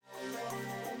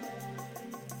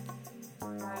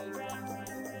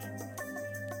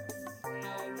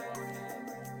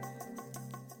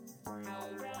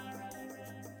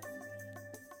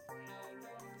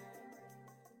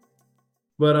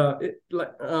But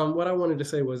what I wanted to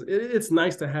say was it's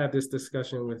nice to have this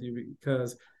discussion with you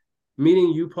because meeting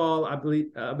you, Paul, I believe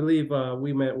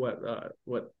we met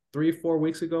what 3 4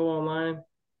 weeks ago online.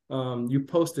 You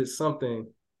posted something,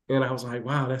 and I was like,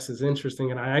 wow, this is interesting.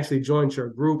 And I actually joined your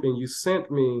group, and you sent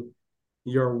me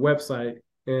your website.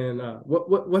 And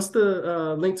what's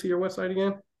the link to your website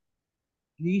again?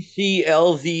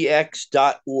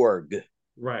 GCLVX.org.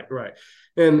 Right, right.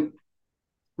 And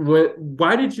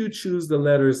why did you choose the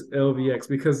letters LVX?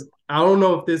 Because I don't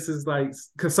know if this is like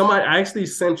because somebody I actually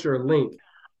sent your link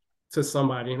to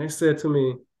somebody, and they said to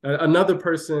me another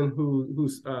person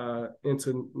who's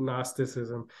into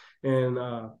Gnosticism, and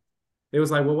it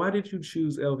was like, well, why did you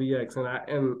choose LVX?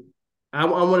 And I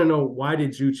want to know why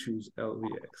did you choose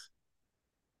LVX?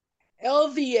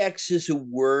 LVX is a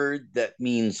word that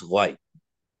means light.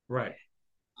 Right.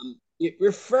 It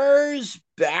refers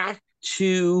back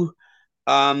to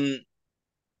um,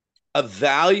 a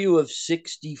value of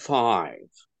 65,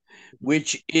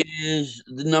 which is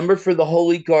the number for the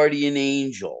holy guardian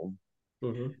angel,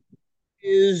 Mm-hmm.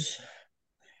 is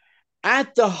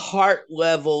at the heart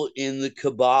level in the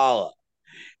Kabbalah.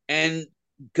 And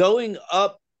going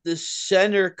up the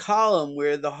center column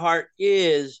where the heart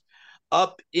is,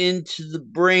 up into the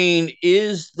brain,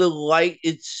 is the light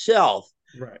itself.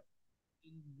 Right.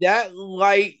 That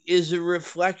light is a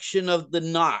reflection of the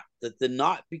knot, that the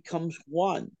knot becomes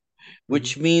one, Mm-hmm.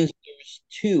 which means there's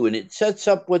two, and it sets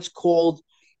up what's called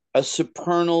a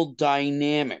supernal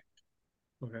dynamic.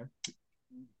 Okay.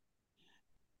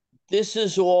 This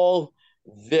is all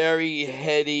very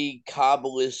heady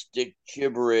Kabbalistic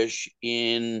gibberish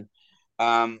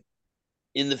um,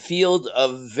 in the field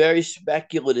of very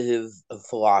speculative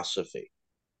philosophy.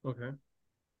 Okay.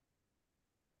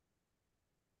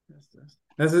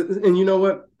 That's it. And you know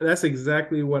what? That's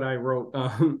exactly what I wrote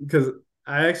because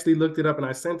I actually looked it up and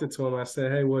I sent it to him. I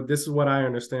said, "Hey, well, this is what I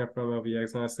understand from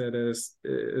LVX," and I said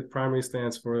it primarily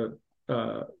stands uh,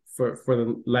 for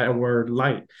the Latin word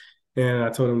light. And I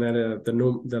told him that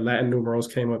the Latin numerals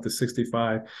came up to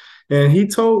 65, and he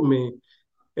told me,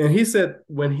 and he said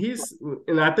when he's,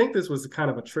 and I think this was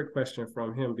kind of a trick question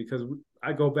from him because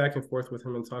I go back and forth with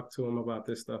him and talk to him about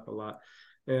this stuff a lot,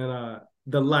 and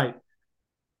the light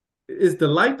is the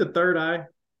light the third eye?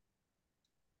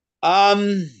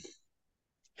 Um,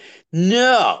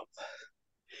 no,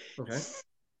 Okay.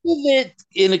 it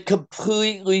in a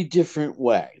completely different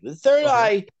way. The third Okay.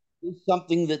 eye is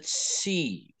something that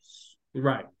sees.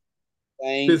 Right.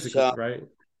 Okay, Physically, so right?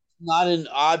 not an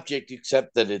object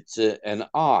except that it's an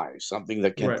eye, something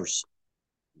that can Right. perceive.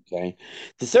 Okay,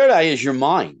 the third eye is your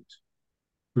mind.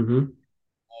 Mm-hmm.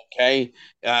 Okay,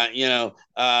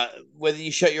 whether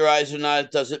you shut your eyes or not,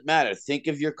 it doesn't matter. Think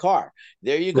of your car.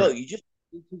 There you go. Right. You just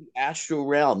into the astral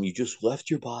realm. You just left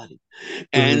your body,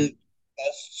 and Mm-hmm.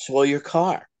 saw your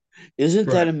car. Isn't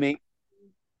that Right. amazing?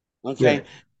 Okay. Yeah. In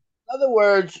other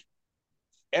words,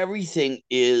 everything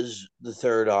is the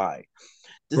third eye.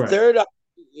 The Right. third eye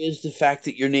is the fact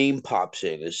that your name pops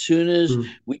in. As soon as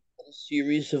Mm-hmm. we put a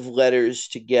series of letters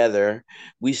together,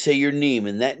 we say your name,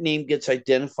 and that name gets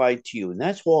identified to you, and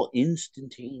that's all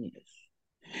instantaneous.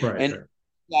 Right. And Right.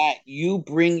 that you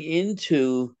bring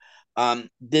into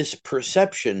this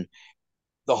perception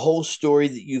the whole story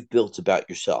that you've built about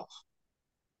yourself.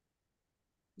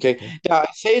 Okay. Okay. Now, I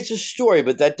say it's a story,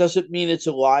 but that doesn't mean it's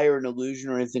a lie or an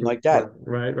illusion or anything like that.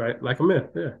 Right. Right. Right. Like a myth.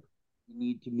 Yeah. We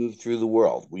need to move through the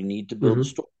world. We need to build a Mm-hmm.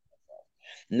 story.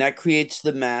 And that creates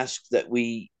the mask that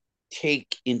we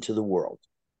take into the world.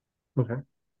 Okay.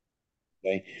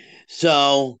 Okay.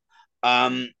 So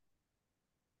um,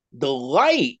 the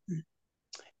light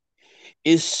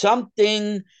is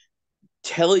something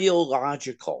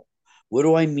teleological. What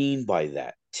do I mean by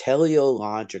that?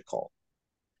 Teleological.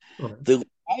 Okay. The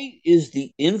light is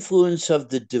the influence of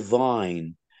the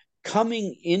divine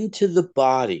coming into the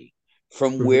body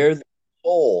from Mm-hmm. where the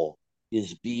soul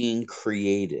is being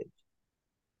created.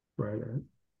 Right. Right.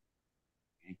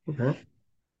 Okay.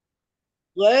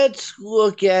 Let's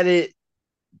look at it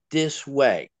this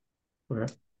way.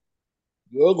 Okay.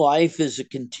 Your life is a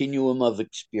continuum of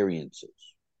experiences.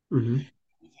 Mm-hmm.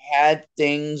 You've had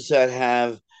things that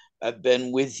have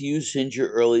been with you since your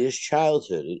earliest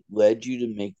childhood. It led you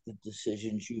to make the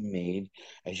decisions you made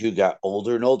as you got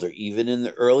older and older, even in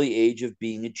the early age of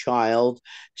being a child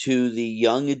to the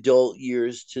young adult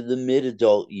years to the mid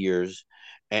adult years.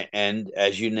 And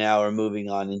as you now are moving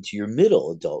on into your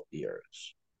middle adult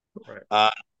years. Right.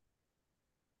 Uh,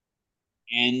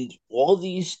 and all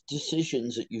these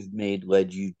decisions that you've made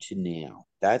led you to now.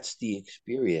 That's the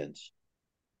experience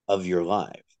of your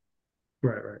life.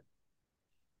 Right. Right.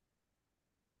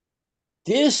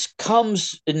 This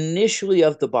comes initially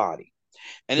of the body,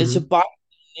 and it's a Mm-hmm. body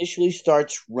that initially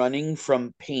starts running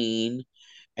from pain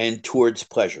and towards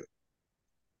pleasure.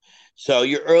 So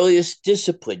your earliest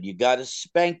discipline, you got a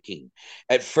spanking.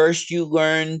 At first, you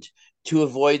learned to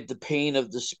avoid the pain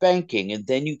of the spanking, and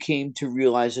then you came to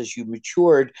realize as you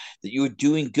matured that you were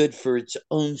doing good for its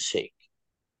own sake.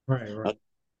 Right, right. Uh,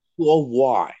 Well,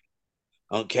 why?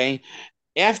 Okay.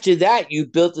 After that, you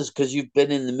built this because you've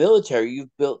been in the military.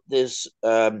 You've built this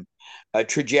a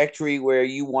trajectory where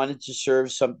you wanted to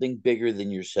serve something bigger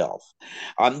than yourself.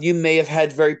 You may have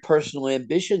had very personal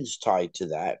ambitions tied to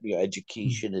that,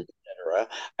 education, etc.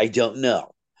 I don't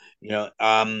know, you know,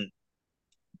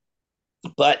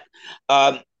 but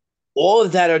um, all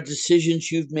of that are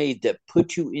decisions you've made that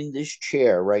put you in this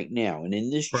chair right now, and in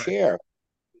this Right. chair,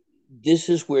 this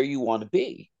is where you want to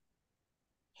be.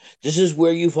 This is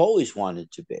where you've always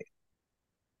wanted to be.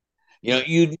 Right.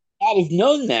 You'd not have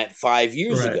known that 5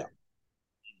 years Right. ago,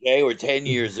 okay, or 10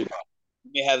 years ago.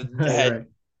 You may have Right, had, right.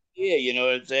 yeah, you know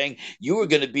what I'm saying. You were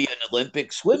going to be an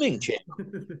Olympic swimming champ,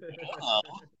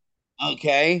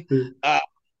 okay. Uh,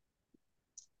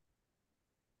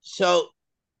 so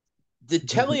the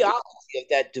teleology of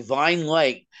that divine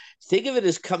light, think of it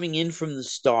as coming in from the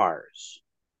stars.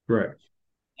 Right.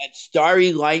 That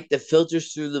starry light that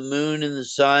filters through the moon and the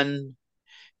sun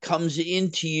comes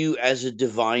into you as a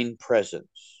divine presence.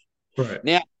 Right.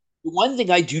 Now, the one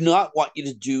thing I do not want you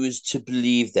to do is to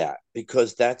believe that,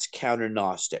 because that's counter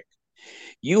Gnostic.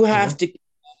 You Okay. have to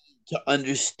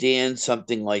understand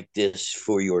something like this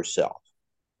for yourself.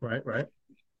 Right, right.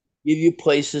 Give you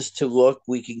places to look.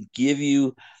 We can give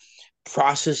you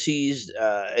processes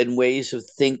and ways of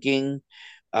thinking.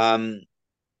 Um,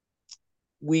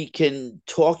 we can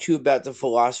talk to you about the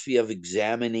philosophy of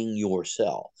examining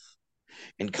yourself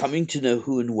and coming to know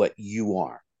who and what you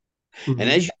are. And Mm-hmm.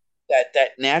 as you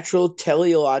that natural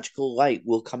teleological light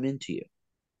will come into you,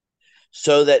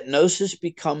 so that gnosis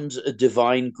becomes a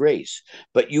divine grace.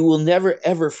 But you will never,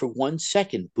 ever, for 1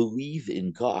 second, believe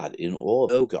in God, in all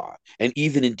know God, and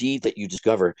even indeed that you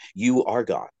discover you are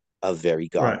God, a very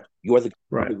God. Right. You are the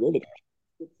Right. word of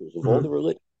God, of all the Mm-hmm.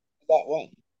 religions. That one.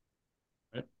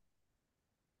 Right.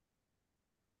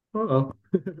 Uh-oh.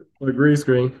 A green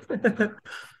screen. I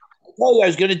told you I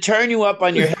was going to turn you up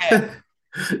on your head.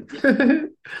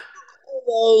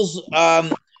 Those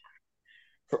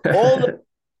for all the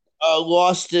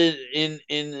lost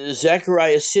in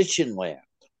Zechariah Sitchin land.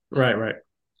 Right, right.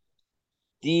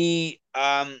 The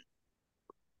uh,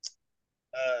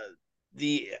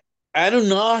 the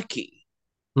Anunnaki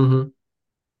Mm-hmm.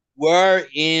 were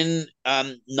in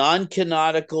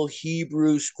non-canonical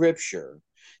Hebrew scripture.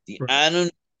 The Right,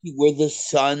 Anunnaki were the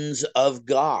sons of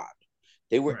God.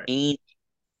 They were right. angels,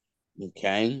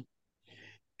 okay?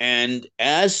 And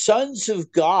as sons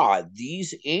of God,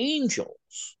 these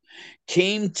angels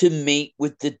came to mate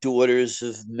with the daughters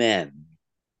of men.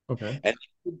 Okay. And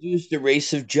they produced a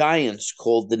race of giants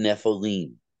called the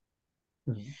Nephilim.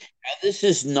 Mm-hmm. And this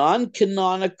is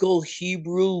non-canonical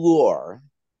Hebrew lore.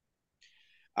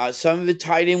 Some of it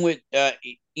tied in with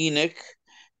Enoch,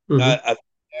 Mm-hmm. a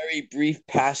very brief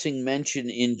passing mention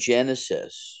in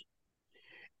Genesis.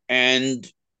 And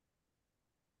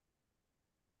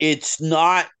it's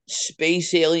not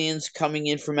space aliens coming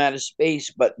in from outer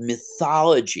space, but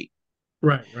mythology.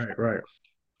 Right, right, right.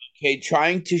 Okay,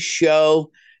 trying to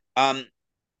show, um,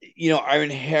 our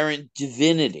inherent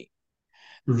divinity.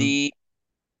 Mm-hmm. The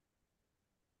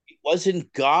It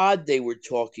wasn't God they were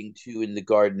talking to in the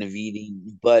Garden of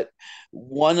Eden, but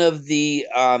one of the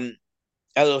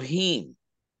Elohim.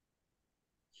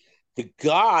 The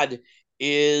God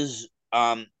is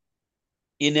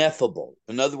ineffable.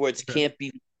 In other words, Okay.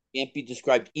 can't be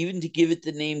described. Even to give it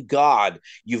the name God,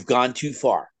 you've gone too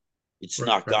far. It's Right,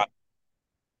 not right. God.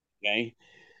 Okay,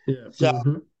 Yeah. so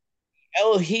Mm-hmm.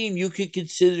 Elohim you could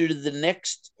consider the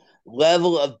next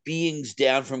level of beings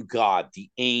down from God, the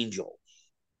angels.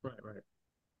 Right, right.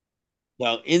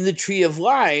 Now, in the tree of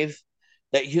life,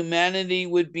 that humanity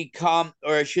would become,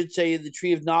 or I should say, the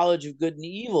tree of knowledge of good and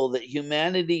evil, that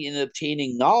humanity, in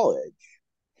obtaining knowledge,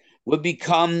 would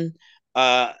become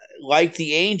uh, like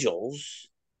the angels,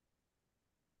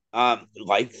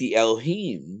 like the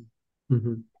Elohim,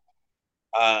 Mm-hmm.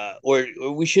 or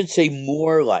we should say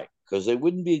more like, because they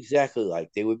wouldn't be exactly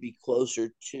like, they would be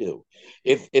closer to.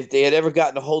 If they had ever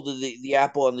gotten a hold of the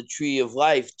apple on the tree of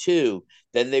life too,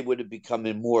 then they would have become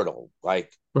immortal.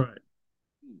 Like, Right.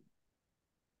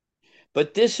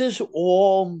 but this is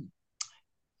all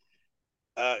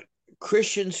uh,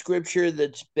 Christian scripture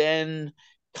that's been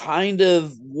kind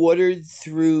of watered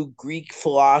through Greek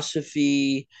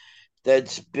philosophy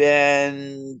that's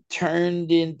been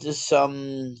turned into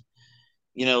some,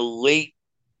 late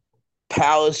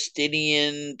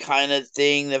Palestinian kind of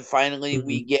thing that finally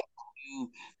we Mhm. get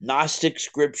to Gnostic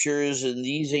scriptures, and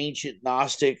these ancient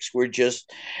Gnostics were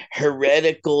just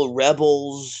heretical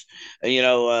rebels, you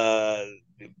know,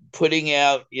 putting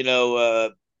out,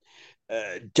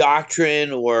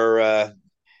 doctrine or uh,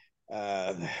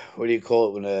 what do you call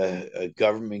it when a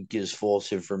government gives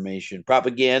false information?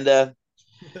 Propaganda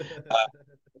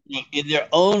in their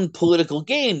own political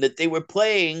game that they were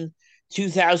playing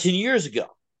 2,000 years ago,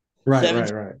 Right, right,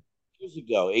 17 right, years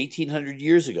ago, 1,800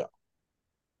 years ago.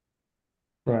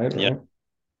 right, Yeah. right.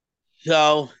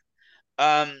 So,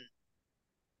 um,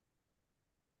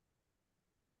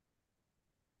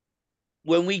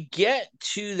 when we get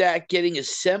to that getting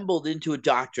assembled into a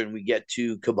doctrine, we get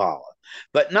to Kabbalah,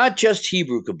 but not just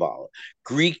Hebrew Kabbalah.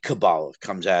 Greek Kabbalah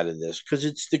comes out of this because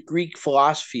it's the Greek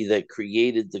philosophy that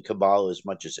created the Kabbalah as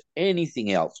much as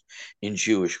anything else in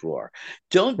Jewish lore.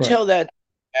 Don't Right. tell that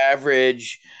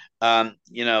average,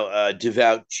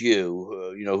 devout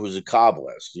Jew, who's a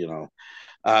Kabbalist,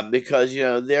 because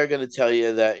they're going to tell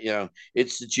you that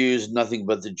it's the Jews, nothing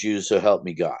but the Jews, so help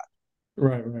me God.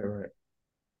 Right, right, right.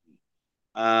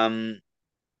 Um,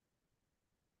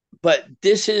 but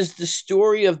this is the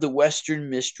story of the Western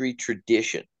mystery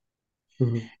tradition,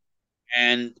 Mhm.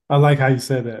 and I like how you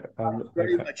said that. I like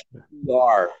very how, much who we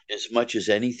are as much as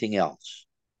anything else.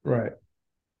 right.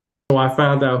 So I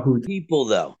found out who. People,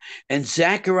 though, and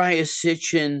Zachariah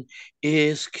Sitchin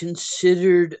is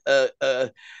considered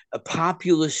a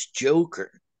populist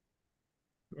joker.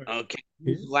 Right. Okay,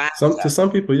 Yeah. he's laughed Some to at.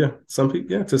 some people, yeah. Some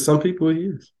people, yeah. To some people, he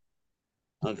is.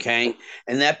 Okay.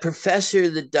 And that professor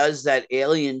that does that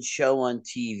alien show on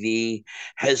TV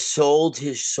has sold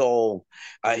his soul.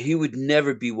 He would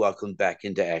never be welcomed back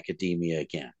into academia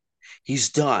again. He's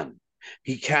done.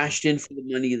 He cashed in for the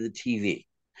money of the TV.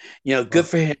 Good Wow.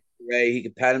 for him, Ray. He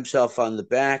can pat himself on the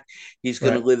back. He's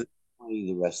going to Right, live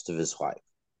the rest of his life.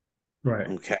 right.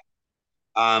 Okay.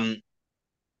 Um,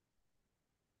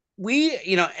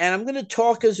 and I'm going to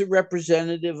talk as a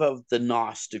representative of the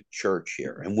Gnostic Church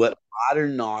here and what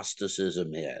modern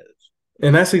Gnosticism is.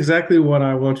 And that's exactly what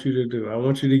I want you to do. I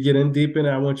want you to get in deep in it.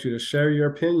 I want you to share your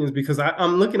opinions because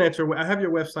I'm looking at I have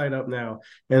your website up now,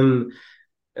 and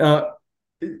uh,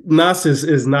 Gnosis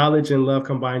is knowledge and love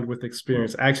combined with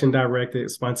experience, action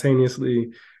directed,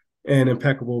 spontaneously, and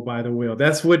impeccable by the will.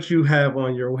 That's what you have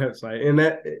on your website,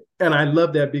 and I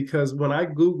love that because when I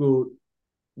Googled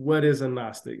what is a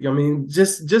Gnostic, I mean,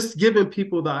 just giving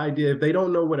people the idea if they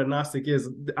don't know what a Gnostic is,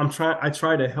 I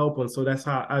try to help them. So that's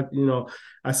how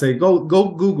I say go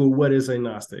Google what is a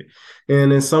Gnostic,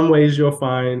 and in some ways you'll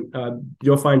find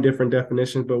different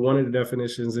definitions, but one of the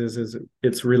definitions is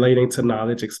it's relating to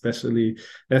knowledge, especially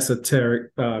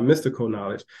esoteric mystical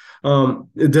knowledge.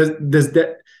 Does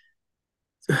that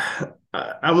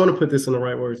I want to put this in the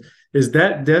right words. Is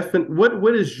that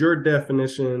what is your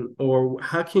definition, or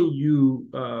how can you,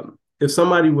 if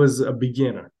somebody was a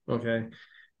beginner, okay,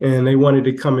 and they wanted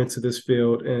to come into this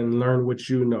field and learn what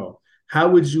you know, how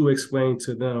would you explain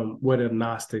to them what a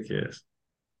Gnostic is?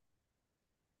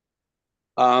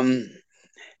 Um,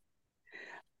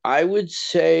 I would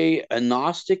say a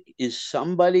Gnostic is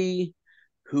somebody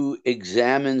who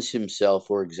examines himself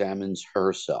or examines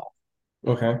herself.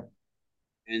 Okay,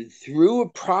 And through a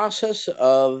process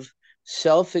of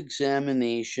self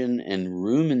examination and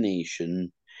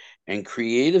rumination and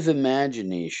creative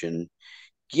imagination,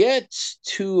 gets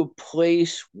to a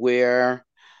place where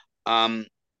um,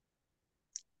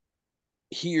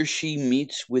 he or she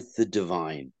meets with the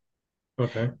divine.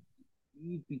 okay,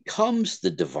 He becomes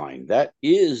the divine. That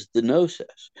is the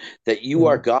gnosis. That you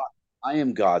are mm, God, I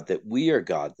am God, that we are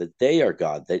God, that they are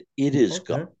God, that it is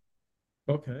God.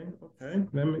 okay, okay, okay.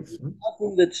 That makes sense.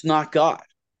 Nothing that's not God.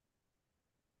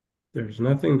 There's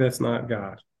nothing that's not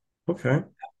God. Okay,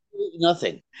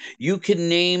 Nothing. You can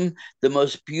name the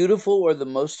most beautiful or the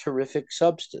most horrific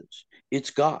substance.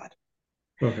 It's God.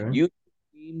 okay, You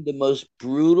can name the most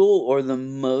brutal or the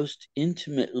most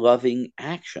intimate loving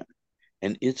action,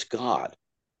 and it's God.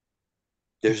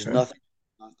 There's okay, nothing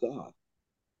not God.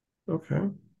 okay.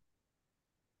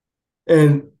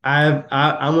 And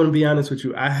I want to be honest with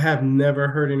you. I have never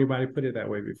heard anybody put it that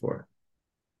way before.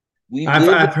 We I've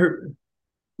live I've heard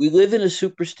we live in a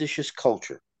superstitious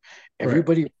culture. right,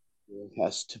 Everybody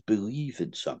has to believe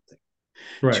in something.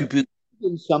 To right. believe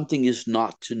in something is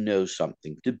not to know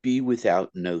something, to be without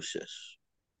gnosis.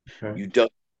 Okay. You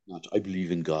don't not, I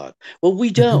believe in God. Well, we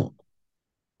don't.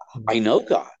 I know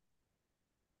God.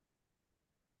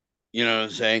 You know what I'm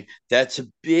saying? That's a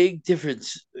big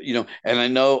difference, and I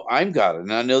know I'm God,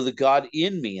 and I know the God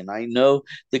in me, and I know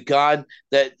the God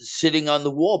that's sitting on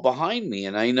the wall behind me,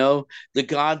 and I know the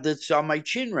God that's on my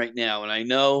chin right now, and I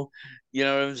know, you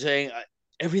know what I'm saying?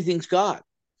 Everything's God.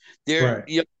 There,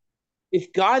 Right.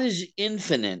 if God is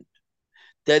infinite,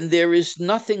 then there is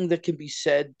nothing that can be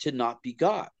said to not be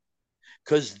God,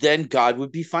 because then God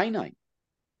would be finite.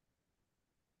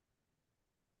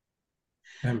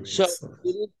 That So makes it sense.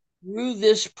 is through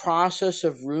this process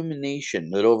of rumination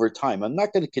that over time, I'm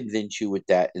not going to convince you with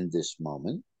that in this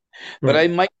moment, but I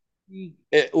Right. might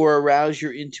or arouse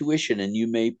your intuition and you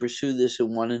may pursue this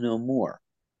and want to know more,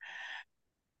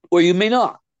 or you may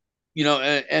not,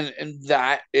 and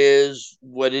that is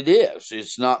what it is.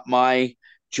 It's not my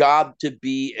job to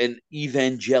be an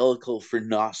evangelical for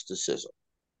Gnosticism.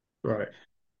 Right.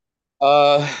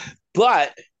 Uh,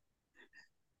 but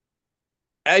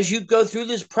as you go through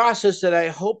this process that I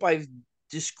hope I've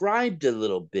described a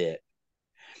little bit,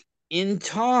 in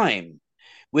time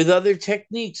with other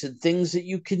techniques and things that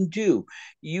you can do,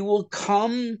 you will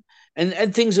come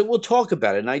and things that we'll talk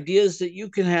about and ideas that you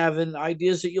can have and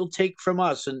ideas that you'll take from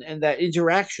us and that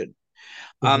interaction.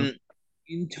 Hmm. Um,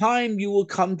 in time, you will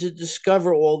come to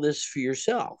discover all this for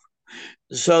yourself.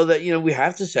 So that, we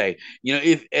have to say,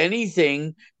 if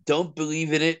anything, don't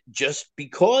believe in it just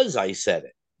because I said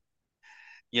it.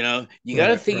 You got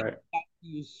to Right. figure Right. it out for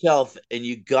yourself and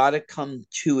you got to come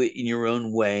to it in your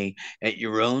own way at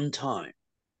your own time.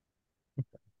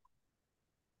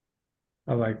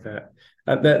 I like that.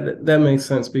 That makes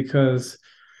sense because,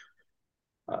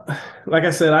 like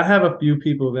I said, I have a few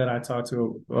people that I talk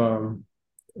to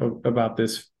about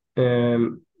this,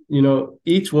 and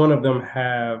each one of them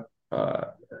have.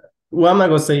 Well, I'm not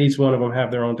going to say each one of them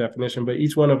have their own definition, but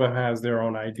each one of them has their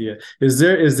own idea. Is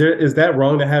that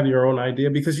wrong to have your own idea?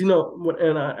 Because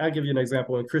and I give you an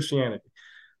example in Christianity.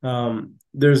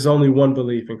 There's only one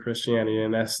belief in Christianity,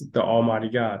 and that's the Almighty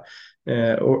God,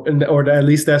 or at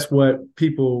least that's what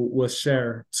people will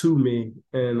share to me,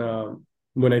 and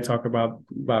when they talk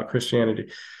about Christianity.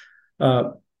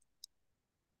 Uh,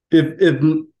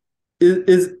 if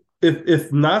is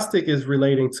if Gnostic is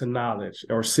relating to knowledge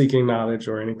or seeking knowledge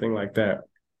or anything like that,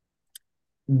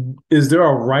 is there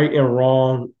a right and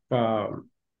wrong The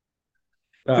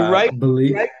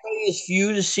belief? right way is for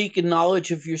you to seek a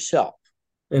knowledge of yourself.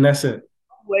 And that's it.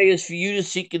 The way is for you to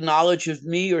seek a knowledge of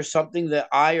me or something that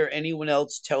I or anyone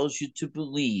else tells you to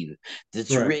believe.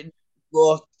 That's Right, written in a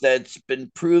book that's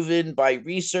been proven by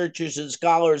researchers and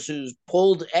scholars who's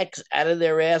pulled X out of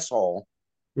their asshole.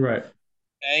 right,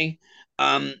 Okay.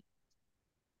 Um,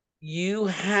 you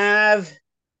have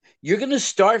you're gonna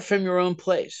start from your own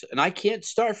place. And I can't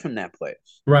start from that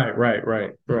place. right, right,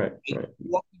 right, right, I right,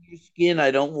 walk in your skin.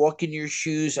 I don't walk in your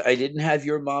shoes. I didn't have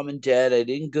your mom and dad. I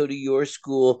didn't go to your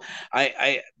school.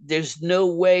 There's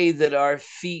no way that our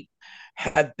feet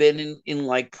have been in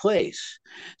like place.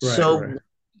 right, right, So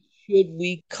should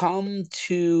we come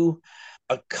to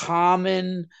a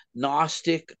common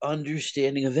Gnostic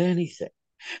understanding of anything?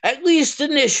 At least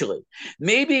initially.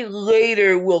 Maybe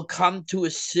later we'll come to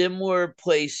a similar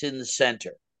place in the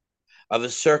center of a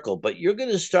circle, but you're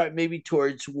going to start maybe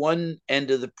towards one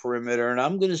end of the perimeter, and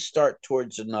I'm going to start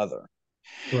towards another.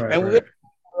 right, And we're going right, to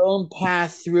take our own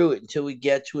path through it until we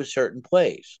get to a certain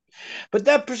place. But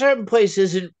that certain place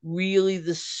isn't really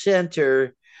the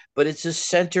center, but it's a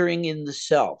centering in the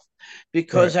self.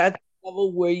 Because right, at the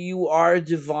level where you are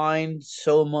divine,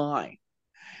 so am I.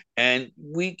 And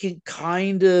we can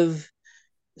kind of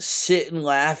sit and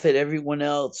laugh at everyone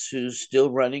else who's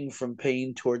still running from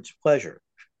pain towards pleasure.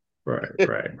 right,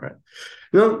 right, right.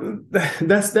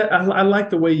 That's that. I like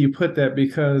the way you put that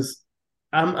because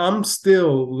I'm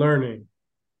still learning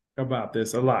about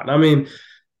this a lot. I mean,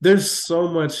 there's so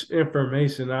much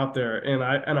information out there, and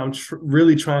I'm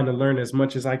really trying to learn as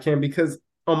much as I can because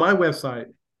on my website,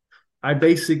 I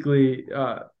basically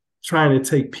trying to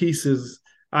take pieces.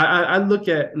 I look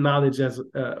at knowledge as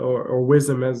or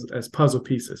wisdom as puzzle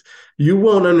pieces. You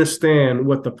won't understand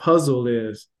what the puzzle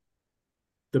is,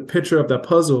 the picture of the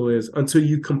puzzle is, until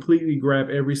you completely grab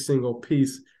every single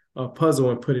piece of puzzle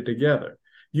and put it together.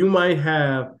 You might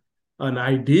have an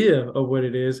idea of what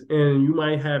it is, and you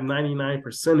might have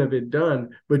 99% of it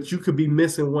done, but you could be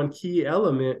missing one key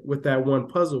element with that one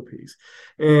puzzle piece.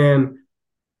 And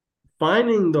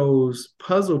finding those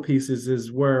puzzle pieces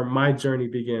is where my journey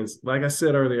begins. Like I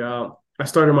said earlier, I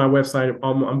started my website.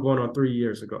 I'm going on 3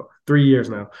 years ago, 3 years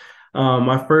now.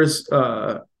 My first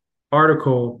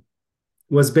article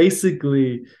was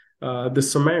basically the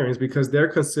Sumerians because they're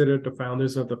considered the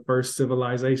founders of the first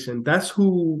civilization. That's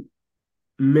who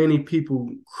many people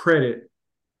credit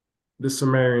the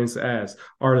Sumerians as,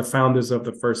 are the founders of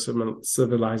the first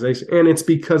civilization. And it's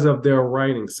because of their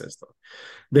writing system.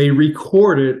 They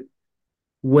recorded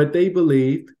what they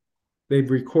believed, they've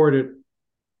recorded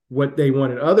what they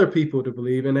wanted other people to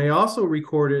believe, and they also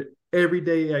recorded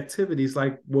everyday activities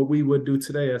like what we would do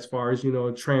today as far as,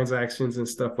 transactions and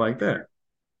stuff like that.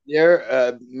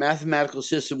 Their mathematical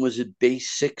system was at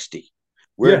base 60.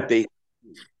 We're at Yeah, base.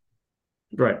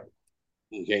 right,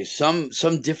 Okay, some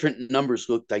different numbers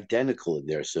looked identical in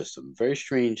their system. Very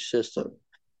strange system.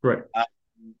 right, Uh,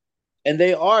 and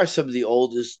they are some of the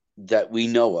oldest that we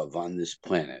know of on this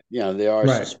planet. They are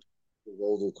right, suspected of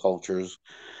older cultures.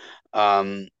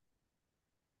 Um,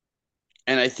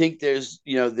 and I think there's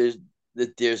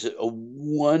a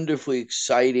wonderfully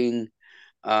exciting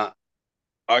uh,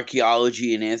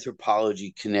 archaeology and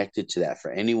anthropology connected to that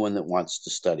for anyone that wants to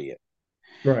study it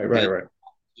right, right, and right,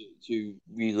 to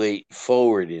relate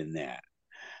forward in that.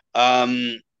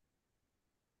 Um,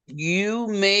 you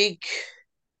make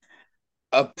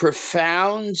a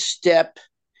profound step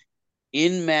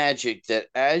in magic that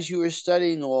as you are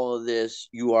studying all of this,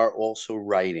 you are also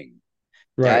writing.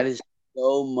 right. That is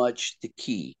so much the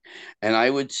key. And I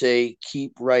would say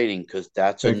keep writing because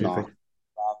that's a Thank you, thank non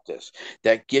practice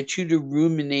that gets you to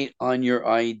ruminate on your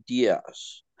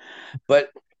ideas. But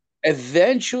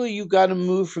eventually you got to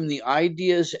move from the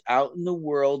ideas out in the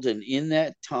world and in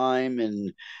that time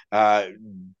and uh,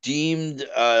 deemed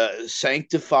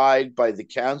sanctified by the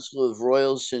Council of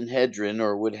Royal Sanhedrin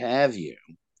or what have you,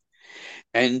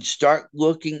 and start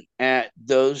looking at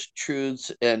those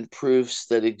truths and proofs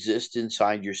that exist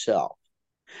inside yourself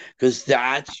because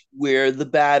that's where the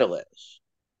battle is.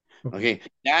 you. Okay. Okay,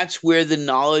 that's where the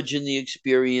knowledge and the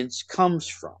experience comes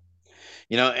from.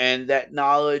 And that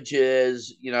knowledge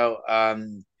is,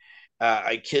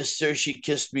 I kissed her, she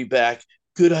kissed me back.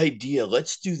 Good idea.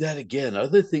 Let's do that again.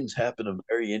 Other things happen I'm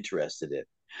very interested in.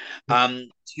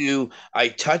 To I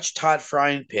touched hot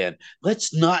frying pan.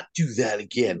 Let's not do that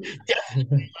again.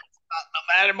 No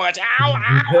matter much. Ow, ow,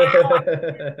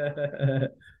 ow.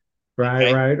 Right,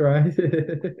 Okay. right, right.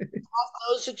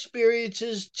 Those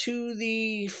experiences to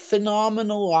the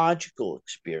phenomenological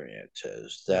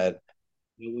experiences Right, that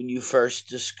when you first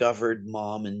discovered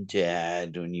mom and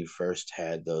dad, when you first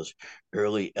had those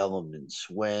early elements,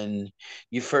 when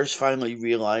you first finally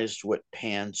realized what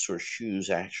pants or shoes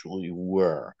actually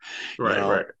were, you right, know,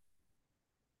 right,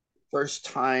 first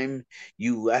time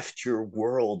you left your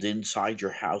world inside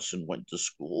your house and went to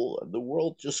school, and the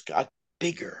world just got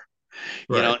bigger,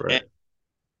 right, and right,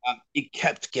 it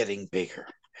kept getting bigger.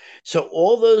 So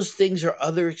all those things are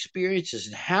other experiences.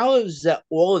 And how is that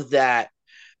all of that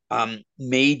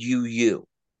made you you?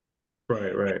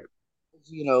 right, right.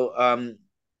 You know, um,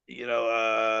 you know,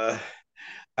 uh,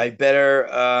 I better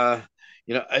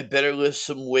I better lift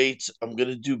some weights. I'm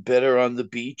gonna do better on the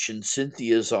beach, and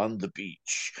Cynthia's on the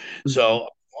beach. Mhm. So I'm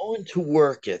going to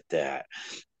work at that.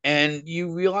 And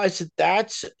you realize that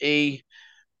that's a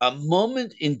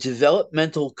moment in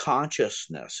developmental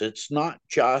consciousness. It's not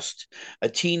just a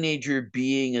teenager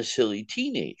being a silly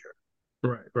teenager.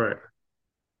 Right, right,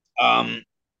 Um,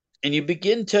 and you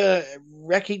begin to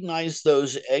recognize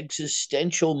those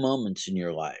existential moments in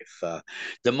your life.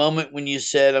 The moment when you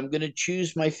said, I'm going to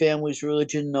choose my family's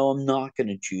religion. No, I'm not going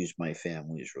to choose my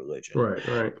family's religion. right,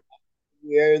 right,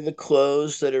 Wear the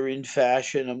clothes that are in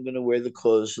fashion. I'm going to wear the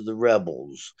clothes of the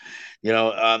rebels.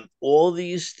 All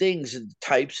these things and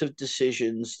types of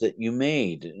decisions that you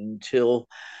made until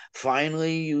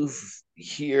finally you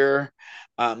hear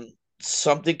um,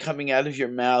 something coming out of your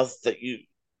mouth that you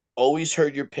always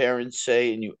heard your parents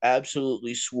say, and you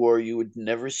absolutely swore you would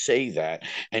never say that.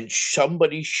 And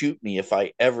somebody shoot me if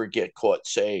I ever get caught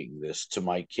saying this to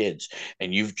my kids.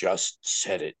 And you've just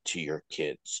said it to your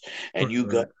kids. And right, you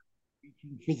go right.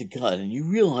 for the gun and you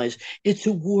realize it's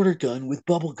a water gun with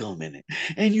bubble gum in it.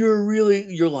 And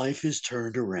your life is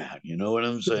turned around. You know what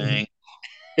I'm saying?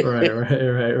 Right, right,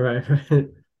 right, right, right.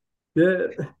 Yeah,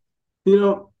 you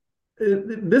know,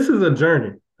 this is a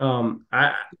journey.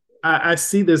 I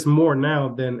see this more now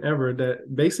than ever.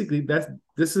 That basically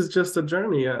this is just a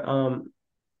journey.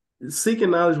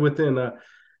 Seeking knowledge within.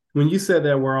 When you said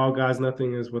that we're all gods,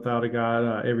 nothing is without a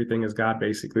God. Everything is God,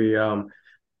 basically.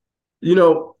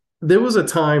 There was a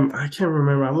time I can't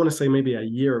remember. I want to say maybe a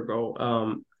year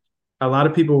ago. A lot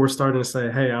of people were starting to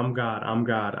say, "Hey, I'm God. I'm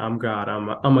God. I'm God.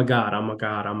 I'm a God. I'm a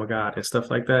God. I'm a God," and stuff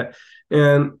like that.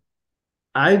 And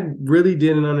I really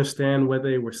didn't understand what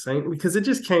they were saying because it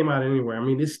just came out anywhere. I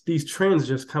mean, these trends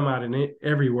just come out in it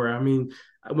everywhere. I mean,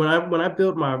 when I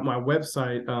built my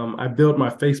website, I built my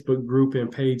Facebook group and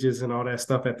pages and all that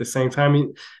stuff at the same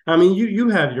time. I mean, you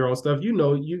have your own stuff. You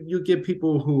know, you get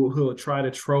people who try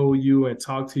to troll you and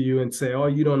talk to you and say, "Oh,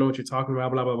 you don't know what you're talking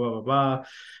about," blah blah blah blah blah,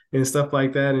 and stuff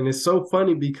like that. And it's so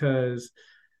funny because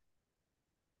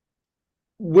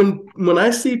when I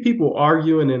see people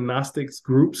arguing in Gnostics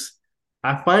groups,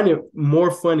 I find it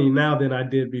more funny now than I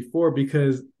did before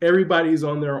because everybody's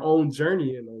on their own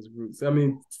journey in those groups. I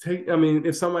mean,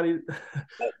 if somebody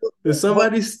if But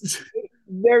somebody's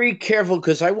very careful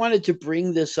because I wanted to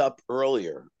bring this up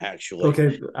earlier, actually,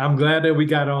 okay, I'm glad that we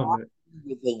got on that.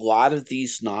 with a lot of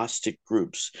these Gnostic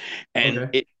groups. And Okay,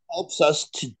 it helps us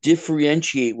to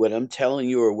differentiate what I'm telling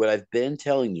you or what I've been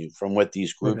telling you from what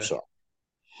these okay, groups are.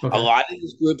 A okay, lot of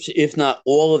these groups, if not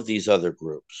all of these other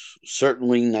groups,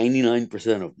 certainly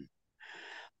 99% of them,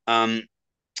 um,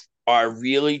 are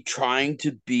really trying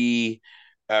to be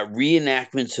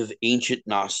reenactments of ancient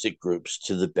Gnostic groups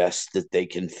to the best that they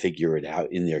can figure it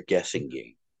out in their guessing okay,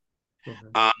 game. okay,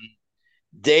 Um,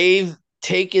 they've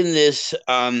taken this.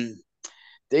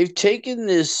 They've taken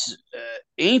this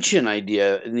ancient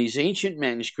idea in these ancient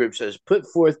manuscripts as put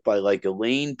forth by like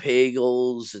Elaine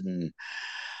Pagels and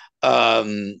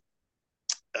um,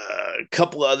 a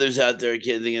couple others out there. I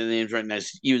can't think of the names right now.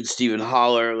 Even Stephen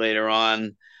Holler later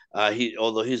on.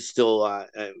 Although he's still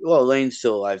well, Elaine's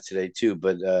still alive today too,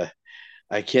 but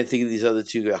I can't think of these other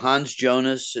two. Hans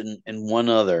Jonas and one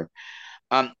other.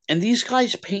 And these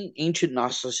guys paint ancient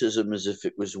Gnosticism as if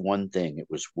it was one thing. It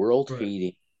was world right.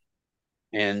 hating,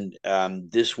 and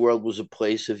this world was a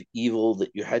place of evil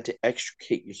that you had to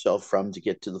extricate yourself from to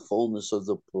get to the fullness of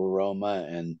the pleroma.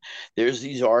 And there's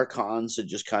these archons that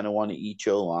just kind of want to eat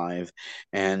you alive,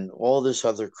 and all this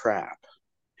other crap.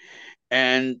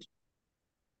 And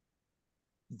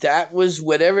that was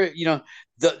whatever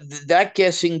that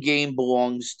guessing game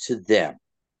belongs to them.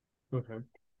 Okay.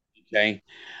 Okay.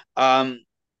 Um,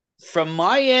 from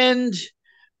my end,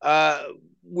 uh,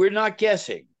 we're not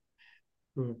guessing.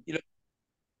 Mm, You know,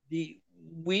 the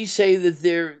we say that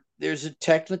there's a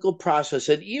technical process,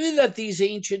 and even that these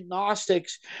ancient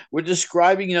Gnostics were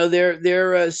describing, their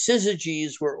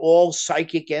syzygies were all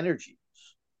psychic energy.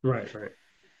 right, right.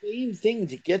 Same thing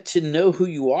to get to know who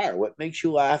you are, what makes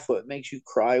you laugh, what makes you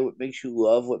cry, what makes you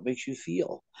love, what makes you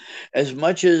feel. As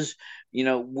much as,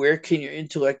 where can your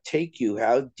intellect take you?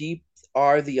 How deep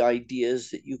are the ideas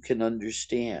that you can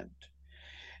understand?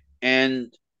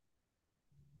 And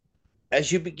as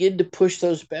you begin to push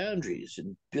those boundaries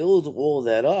and build all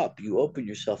that up, you open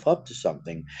yourself up to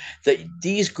something that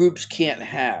these groups can't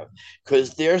have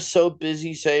because they're so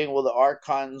busy saying, well, the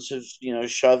archons have,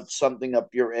 shoved something up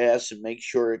your ass and make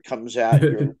sure it comes out.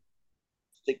 You're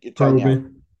stick your tongue out.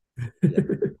 Probing.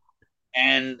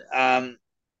 And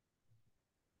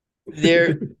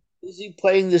they're busy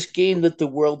playing this game that the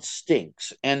world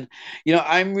stinks. And,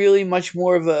 I'm really much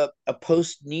more of a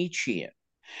post Nietzschean.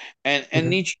 And Okay.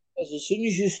 Nietzsche says as soon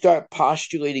as you start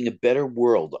postulating a better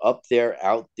world up there,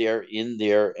 out there, in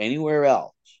there, anywhere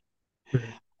else,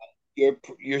 Okay.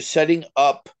 you're setting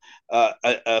up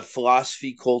a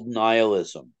philosophy called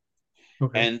nihilism.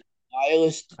 Okay. And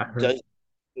nihilist I heard. does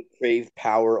crave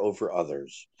power over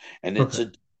others, and it's Okay.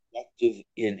 a destructive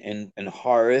and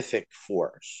horrific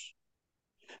force.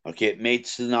 Okay, it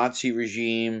makes the Nazi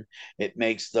regime. It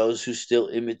makes those who still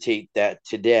imitate that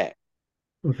today.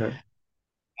 Okay.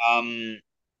 Um,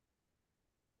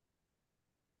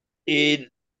 it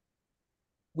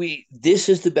we this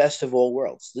is the best of all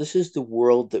worlds. This is the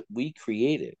world that we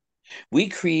created. We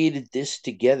created this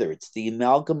together. It's the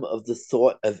amalgam of the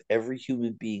thought of every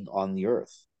human being on the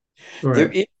earth. All There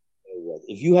right. is no world.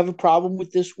 If you have a problem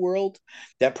with this world,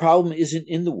 that problem isn't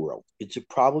in the world. It's a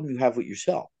problem you have with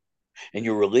yourself and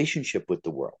your relationship with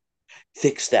the world.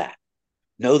 Fix that.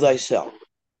 Know thyself.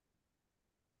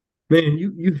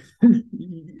 Man,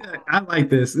 I like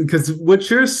this because what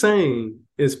you're saying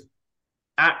is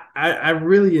I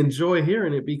really enjoy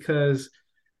hearing it because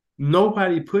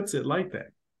nobody puts it like that.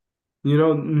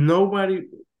 Nobody,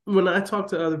 when I talk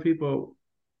to other people,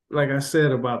 like I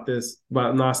said about this,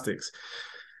 about Gnostics,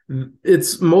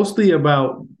 it's mostly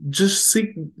about just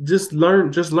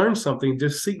learn something,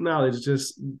 just seek knowledge,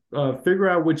 just figure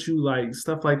out what you like,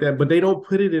 stuff like that. But they don't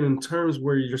put it in terms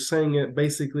where you're saying it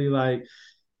basically like,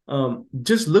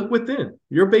 just look within.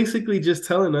 You're basically just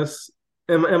telling us,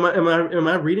 am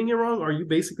I reading it wrong? Are you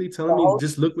basically telling me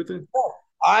just look within?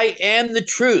 I am the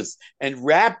truth, and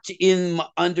wrapped in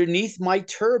underneath my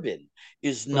turban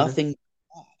is Okay. nothing.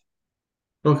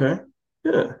 Okay.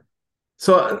 Yeah.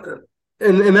 So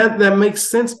and that makes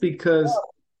sense because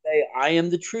Say, I am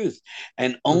the truth,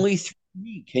 and only through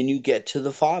me can you get to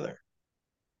the Father.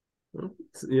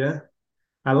 yeah,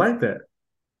 I like that.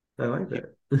 I like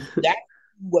that. That's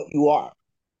what you are.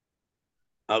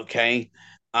 Okay.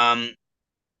 Um,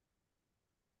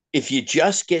 if you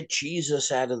just get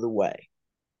Jesus out of the way,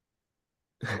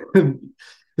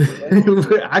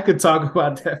 I could talk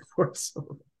about that for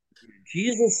some.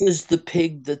 Jesus is the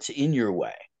pig that's in your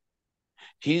way.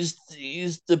 He's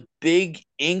the big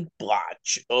ink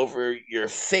blotch over your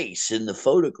face in the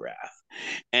photograph.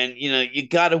 And you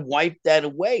got to wipe that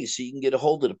away so you can get a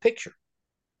hold of the picture.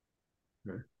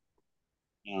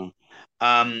 You know,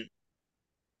 um,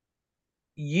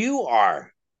 you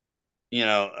are, you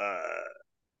know,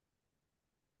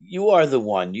 you are the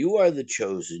one. You are the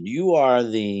chosen. You are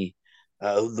the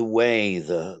way,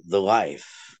 the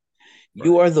life.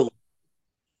 You Right. are the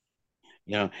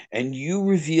and you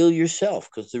reveal yourself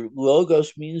because the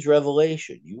logos means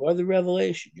revelation. You are the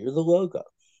revelation. You're the logo.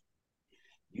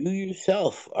 You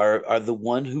yourself are the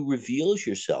one who reveals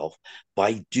yourself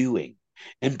by doing.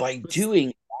 And by doing,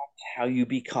 that's how you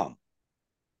become.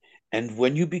 And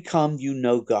when you become, you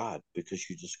know God because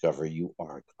you discover you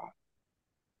are God.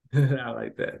 I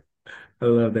like that. I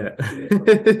love that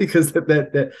because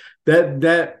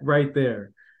that right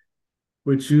there,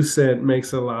 what you said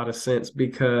makes a lot of sense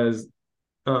because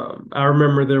I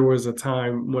remember there was a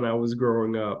time when I was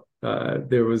growing up,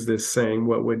 there was this saying,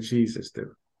 "What would Jesus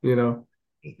do?" You know,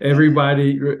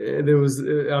 everybody there was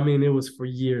I mean it was for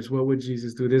years. What would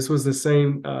Jesus do? This was the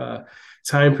same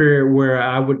time period where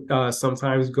I would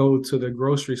sometimes go to the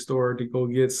grocery store to go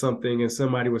get something and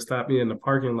somebody would stop me in the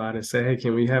parking lot and say, hey,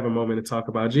 can we have a moment to talk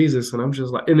about Jesus? And I'm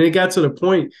just like, and it got to the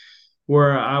point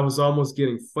where I was almost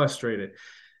getting frustrated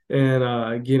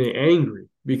and getting angry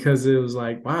because it was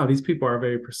like, wow, these people are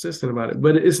very persistent about it.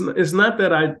 But it's not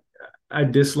that I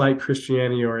dislike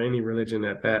Christianity or any religion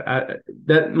at that.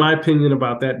 That my opinion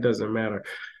about that doesn't matter.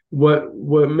 What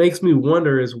makes me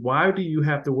wonder is why do you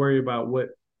have to worry about what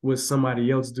would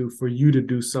somebody else do for you to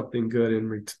do something good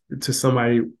and to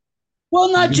somebody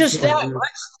Well, not just before that. you?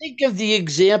 Let's think of the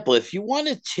example. If you want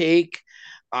to take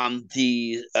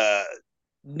the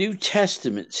New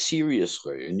Testament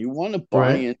seriously, and you want to buy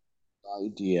Right, into the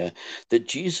idea that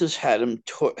Jesus had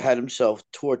himself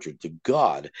tortured, to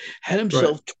God had right,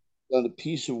 himself tortured on a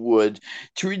piece of wood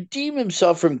to redeem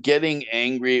himself from getting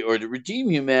angry, or to redeem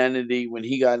humanity when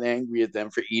he got angry at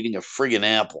them for eating a friggin'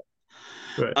 apple.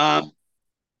 right. Um,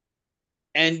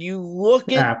 and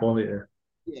Apple,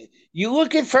 yeah. you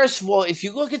look at, first of all, if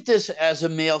you look at this as a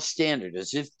male standard,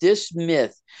 as if this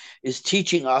myth is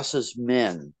teaching us as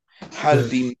men how to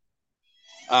be,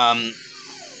 um,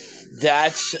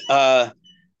 that's uh,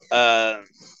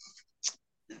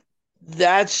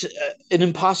 that's an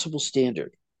impossible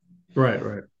standard. Right,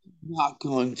 right, I'm not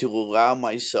going to allow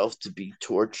myself to be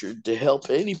tortured to help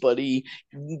anybody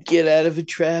get out of a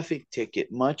traffic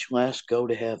ticket, much less go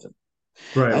to heaven.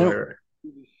 right, I don't right,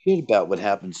 give a shit about what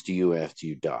happens to you after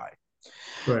you die.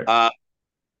 right, Uh,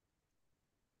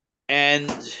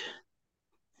 and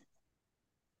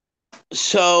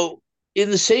so in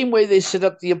the same way they set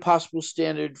up the impossible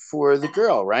standard for the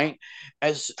girl, right?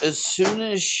 As soon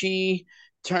as she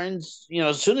turns,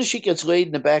 as soon as she gets laid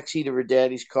in the backseat of her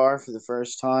daddy's car for the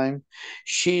first time,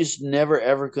 she's never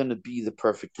ever going to be the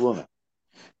perfect woman.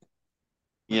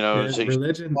 yeah. So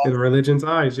Religion in religion's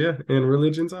eyes, yeah. In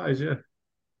religion's eyes, yeah.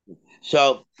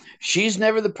 she's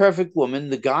never the perfect woman.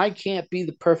 The guy can't be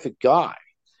the perfect guy.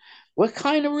 What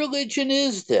kind of religion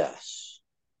is this?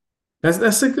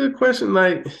 That's a good question.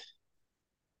 Like,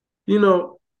 you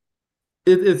know,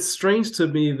 it's strange to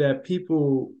me that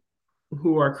people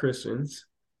who are Christians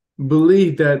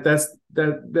believe that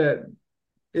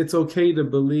it's okay to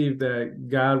believe that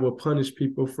God will punish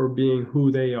people for being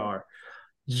who they are.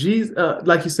 Jesus,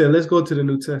 like you said, let's go to the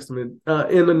New Testament.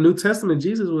 In the New Testament,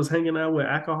 Jesus was hanging out with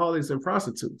alcoholics and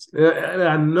prostitutes, and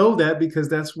I know that because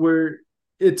that's where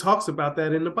it talks about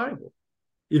that in the Bible.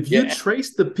 If you Yeah.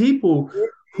 trace the people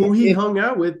who he If, hung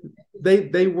out with,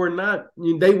 they were not,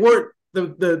 they weren't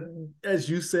the as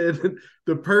you said,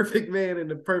 the perfect man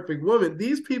and the perfect woman.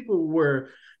 These people were,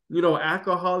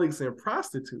 alcoholics and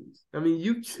prostitutes. I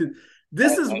mean,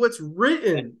 this is what's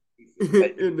written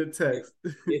in the text.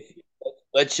 if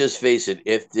let's just face it,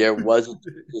 if there was a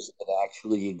Jesus that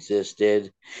actually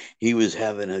existed, he was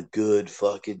having a good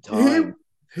fucking he time.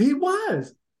 he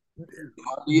was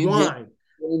Partying his wine.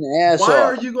 ass Why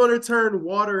are off. you going to turn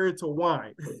water into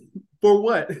wine? For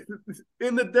what?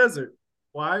 In the desert.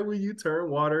 Why will you turn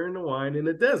water into wine in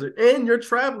the desert? And you're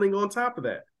traveling on top of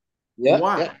that. Yeah,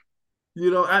 Why? yeah.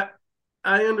 You know,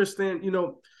 I understand,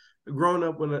 growing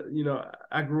up when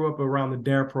I grew up around the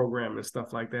DARE program and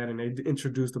stuff like that, and they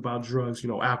introduced about drugs,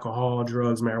 alcohol,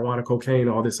 drugs, marijuana, cocaine,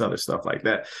 all this other stuff like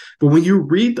that. But when you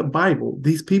read the Bible,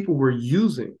 these people were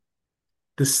using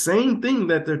the same thing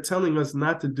that they're telling us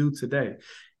not to do today.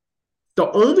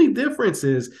 The only difference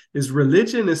is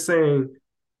religion is saying,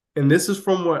 and this is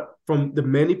from the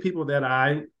many people that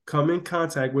I come in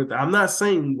contact with. I'm not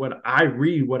saying what I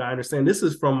read, what I understand. This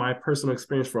is from my personal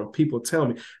experience, from people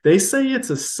telling me. They say it's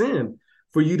a sin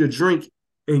for you to drink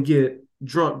and get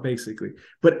drunk, basically.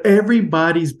 But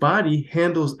everybody's body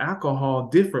handles alcohol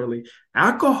differently.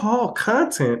 Alcohol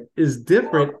content is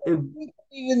different.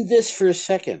 Even this for a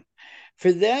second.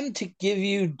 For them to give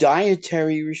you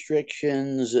dietary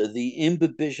restrictions, the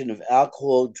imbibition of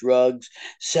alcohol, drugs,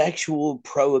 sexual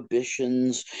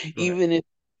prohibitions, Right. even if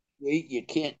you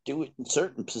can't do it in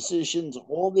certain positions,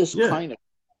 all this Yeah. kind of,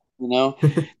 you know,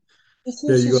 this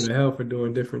Yeah, is you go to hell for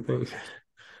doing different things.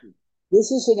 this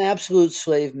is an absolute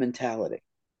slave mentality.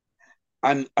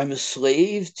 I'm a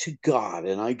slave to God,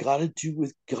 and I got to do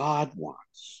what God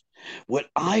wants. What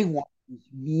I want is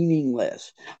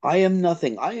meaningless. I am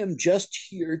nothing. I am just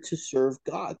here to serve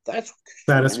God.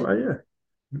 Satisfy, yeah.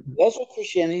 That's what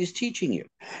Christianity is teaching you.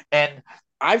 And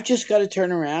I've just got to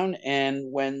turn around,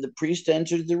 and when the priest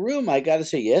enters the room, I got to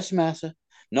say, "Yes, Master.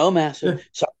 No, Master. Yeah.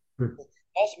 So,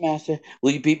 yes, Master.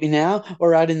 Will you beat me now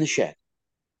or out in the shed?"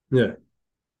 Yeah.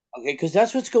 Okay, because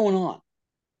that's what's going on.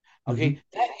 Mm-hmm. Okay,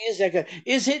 that is that.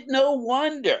 Is it no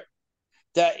wonder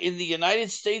that in the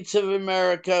United States of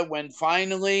America, when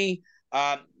finally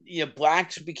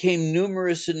blacks became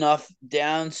numerous enough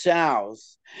down south,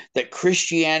 that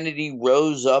Christianity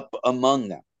rose up among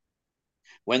them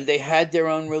when they had their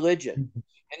own religion?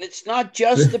 And it's not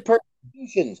just the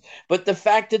persecutions, but the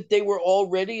fact that they were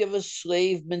already of a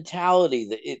slave mentality,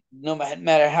 that no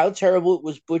matter how terrible it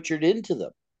was butchered into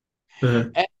them. Uh-huh.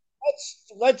 And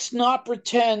let's not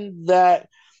pretend that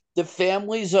the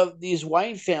families of these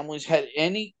white families had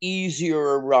any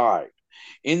easier ride.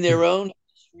 In their own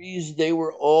histories, they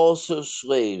were also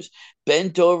slaves,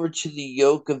 bent over to the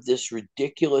yoke of this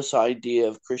ridiculous idea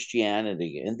of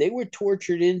Christianity, and they were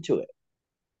tortured into it.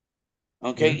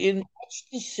 Okay, Yeah. in much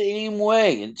the same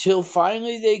way until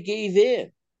finally they gave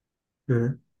in. Yeah.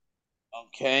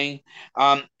 Okay,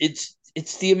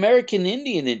 it's the American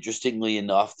Indian, interestingly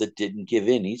enough, that didn't give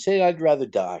in. He said, "I'd rather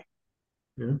die."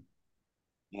 Yeah.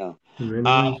 You know, In many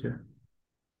uh, ways, yeah.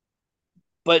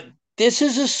 but this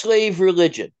is a slave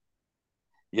religion.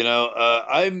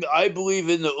 I believe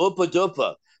in the Upa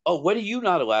Dupa. Oh, what are you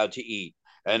not allowed to eat?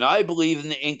 And I believe in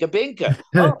the Inca Binka.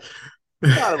 Oh,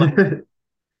 not allowed.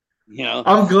 You know,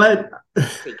 I'm glad. your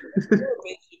basic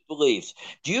beliefs.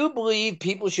 Do you believe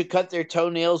people should cut their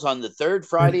toenails on the third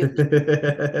Friday of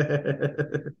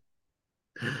the?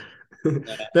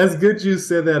 That's good you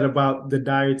said that about the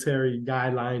dietary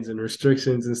guidelines and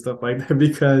restrictions and stuff like that,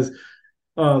 because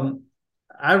um,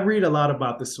 I read a lot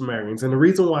about the Sumerians, and the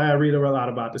reason why I read a lot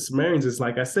about the Sumerians is,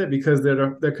 like I said, because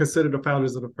they're considered the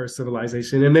founders of the first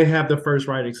civilization, and they have the first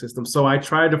writing system. So I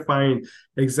try to find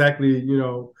exactly,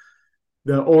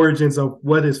 the origins of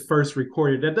what is first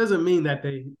recorded. That doesn't mean that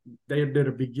they're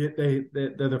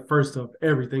the first of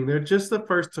everything. They're just the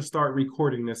first to start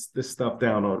recording this stuff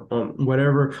down on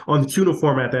whatever, on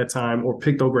cuneiform at that time, or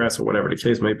pictographs, or whatever the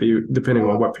case may be, depending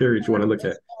on what period you want to look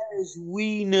at. As far as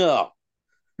we know.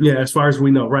 Yeah, as far as we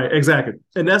know, right? Exactly,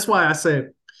 and that's why I said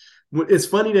it's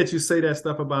funny that you say that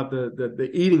stuff about the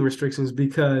eating restrictions,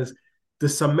 because the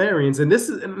Sumerians, and this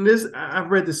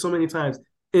I've read this so many times.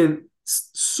 In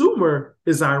Sumer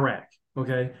is Iraq.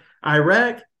 Okay,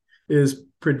 Iraq is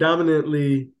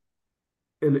predominantly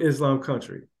an Islam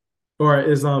country, or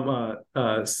Islam.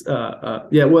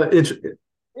 Yeah. Well,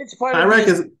 It's part of Iraq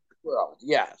the is, world.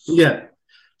 Yes. yeah.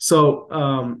 So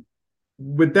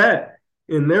with that,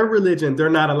 in their religion, they're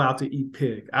not allowed to eat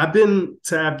pig. I've been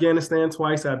to Afghanistan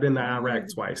twice. I've been to Iraq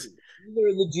twice. Neither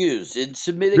are the Jews in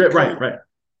Semitic Right, culture. right,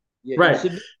 Yeah, in right.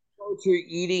 Semitic culture,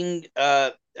 eating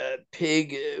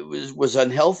pig was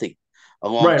unhealthy a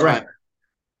long Right, time. right.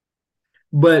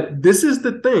 But this is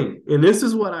the thing, and this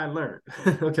is what I learned.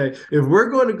 Okay, if we're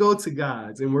going to go to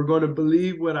gods and we're going to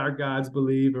believe what our gods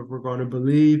believe, if we're going to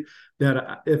believe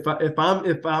that if I'm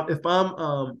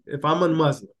a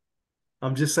Muslim,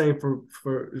 I'm just saying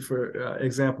for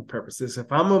example purposes,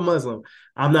 if I'm a Muslim,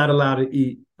 I'm not allowed to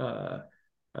eat uh,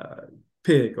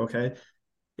 pig. Okay,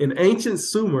 in ancient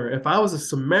Sumer, if I was a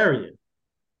Sumerian,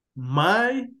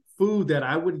 my food that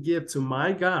I would give to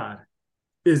my god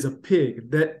is a pig.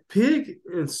 That pig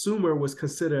in Sumer was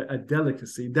considered a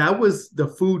delicacy. That was the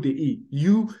food to eat.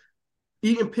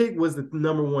 Eating pig was the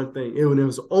number one thing. It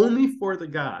was only for the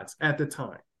gods at the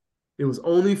time. It was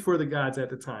only for the gods at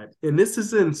the time. And this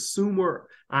is in Sumer,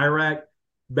 Iraq,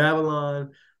 Babylon,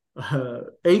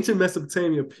 ancient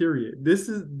Mesopotamia period. This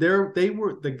is they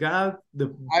were the god,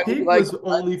 the I would pig like, was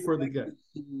only for the god. to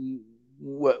see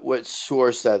what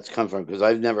source that's come from, because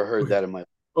I've never heard Okay. that in my.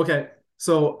 Okay.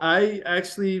 So I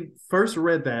actually first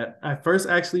read that. I first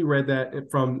actually read that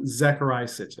from Zechariah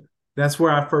Sitchin. That's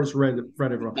where I first read it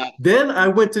from. Then I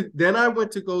went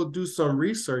to go do some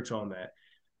research on that.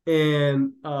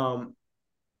 And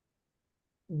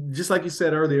just like you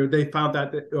said earlier, they found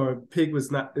out that or pig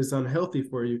is unhealthy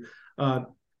for you. Uh,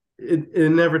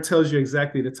 it never tells you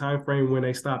exactly the time frame when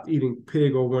they stopped eating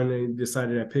pig or when they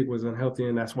decided that pig was unhealthy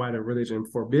and that's why the religion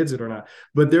forbids it or not.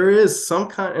 But there is some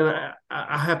kind, and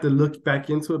I have to look back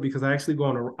into it because I actually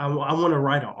I want to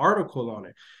write an article on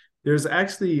it. There's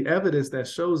actually evidence that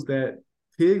shows that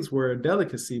pigs were a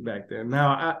delicacy back then.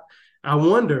 Now I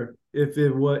wonder if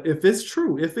it's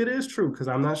true, if it is true, because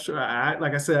I'm not sure.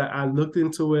 Like I said, I looked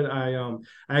into it. I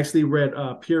actually read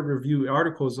peer reviewed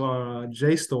articles on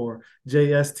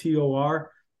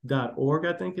JSTOR.org,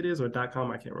 I think it is, or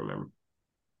 .com, I can't remember.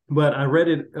 But I read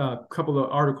a couple of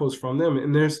articles from them,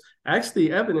 and there's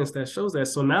actually evidence that shows that.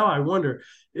 So now I wonder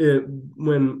if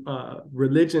when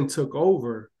religion took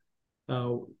over,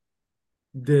 uh,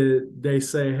 did they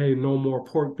say, hey, no more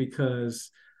pork because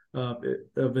of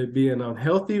it being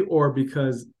unhealthy, or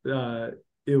because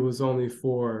it was only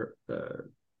for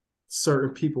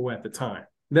certain people at the time?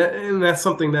 And that's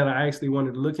something that I actually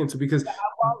wanted to look into because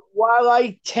While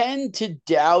I tend to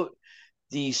doubt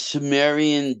the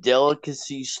Sumerian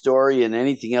delicacy story and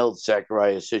anything else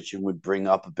Zechariah Sitchin would bring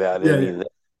up about yeah, any yeah. of that,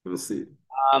 Let's see.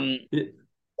 um, Yeah,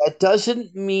 that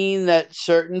doesn't mean that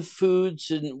certain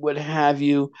foods and what have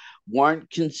you weren't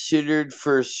considered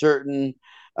for certain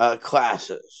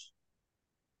classes.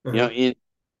 You know, uh-huh. in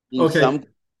Okay. some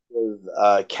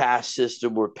caste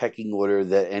system or pecking order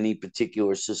that any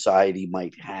particular society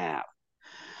might have.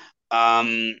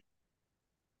 Um,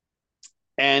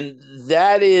 and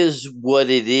that is what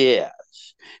it is.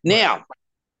 Right. Now,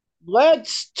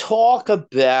 let's talk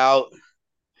about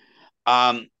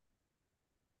um,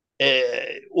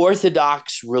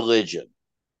 Orthodox religion,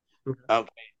 Okay. okay,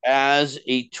 as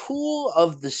a tool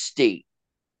of the state.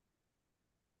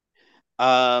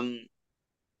 Um,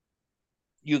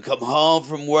 you come home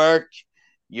from work,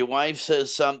 your wife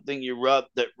says something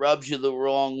that rubs you the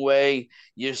wrong way,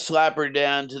 you slap her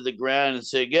down to the ground and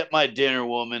say, "Get my dinner,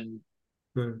 woman."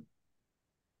 Hmm.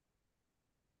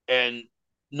 And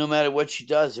no matter what she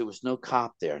does, there was no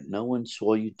cop there. No one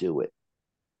saw you do it.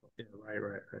 Yeah,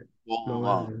 right. Go No.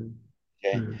 alone.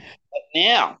 Okay. Hmm. But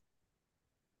now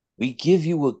we give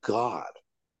you a God.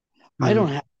 I don't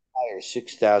Hmm. have to hire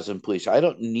 6,000 police. I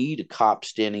don't need a cop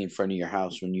standing in front of your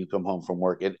house when you come home from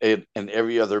work, and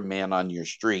every other man on your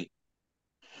street.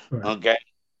 Right. Okay.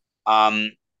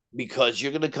 Um, because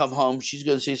you're gonna come home, she's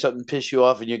gonna say something piss you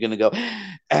off, and you're gonna go,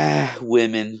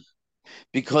 women,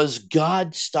 because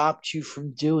God stopped you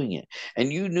from doing it.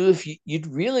 And you knew if you'd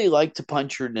really like to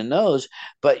punch her in the nose,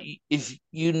 but if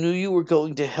you knew you were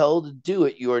going to hell to do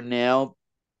it, you are now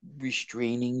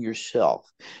restraining yourself.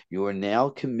 You are now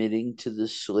committing to the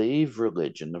slave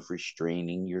religion of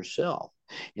restraining yourself.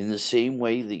 In the same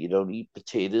way that you don't eat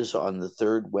potatoes on the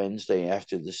third Wednesday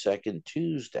after the second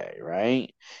Tuesday,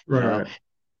 right? You know, Right.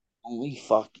 only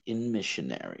fuck in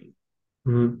missionary.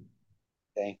 Hmm.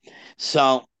 Okay.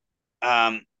 So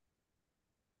um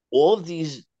all of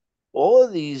these all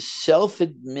of these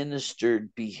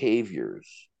self-administered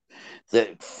behaviors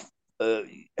that uh,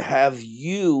 have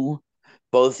you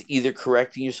both either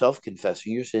correcting yourself,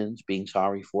 confessing your sins, being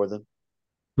sorry for them,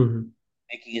 Hmm.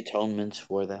 making atonements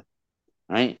for them,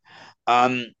 right?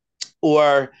 Um,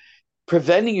 or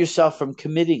preventing yourself from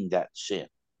committing that sin,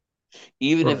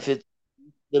 even Right. if it's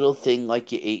a little thing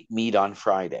like you ate meat on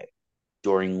Friday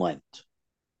during Lent.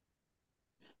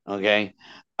 Okay.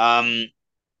 Um,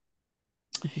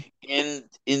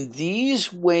 in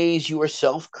these ways, you are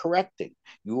self-correcting.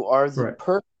 You are the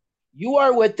Right. you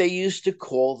are what they used to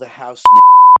call the house.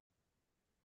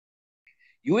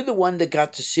 You were the one that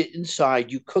got to sit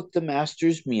inside. You cooked the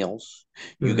master's meals.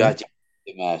 You got Hmm. to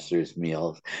eat the master's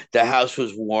meals. The house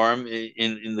was warm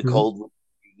in the Hmm. cold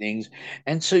evenings.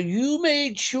 And so you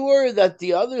made sure that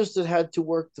the others that had to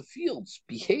work the fields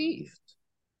behaved,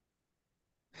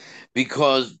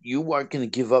 because you weren't going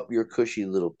to give up your cushy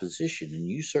little position. And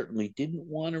you certainly didn't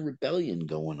want a rebellion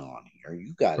going on here.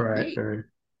 You got it Right. made.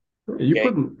 Right. You Okay.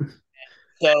 couldn't.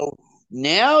 So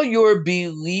now you're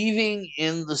believing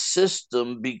in the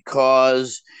system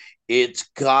because it's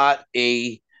got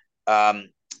a um,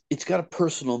 it's got a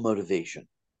personal motivation.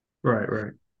 Right.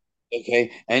 Right.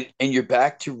 Okay. And you're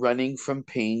back to running from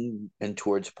pain and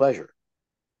towards pleasure.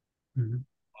 Mhm.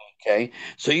 Okay.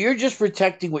 So you're just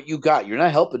protecting what you got. You're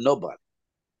not helping nobody,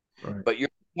 Right. but you're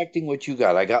protecting what you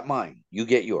got. I got mine. You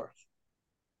get yours.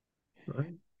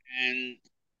 Right. And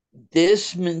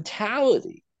this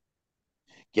mentality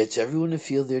gets everyone to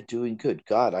feel they're doing good.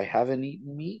 God, I haven't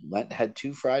eaten meat. Lent had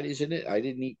 2 Fridays in it. I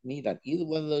didn't eat meat on either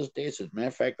one of those days. As a matter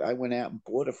of fact, I went out and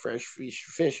bought a fresh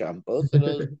fish on both of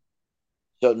those.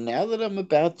 So now that I'm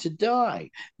about to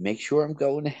die, make sure I'm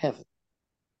going to heaven.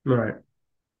 Right.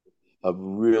 I'm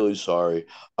really sorry.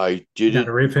 I You gotta didn't.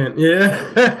 repent.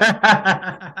 Yeah.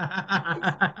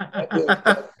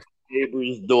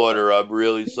 Neighbor's daughter. I'm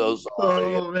really so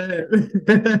sorry. Oh man.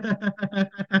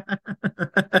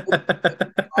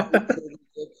 Probably couldn't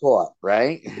get caught,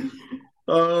 right?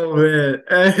 Oh man.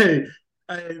 Hey,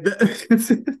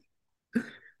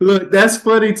 look, that's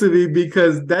funny to me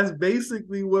because that's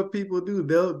basically what people do.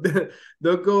 They'll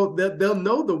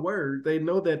know the word. They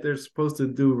know that they're supposed to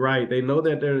do right. They know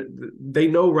that they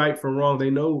know right from wrong. They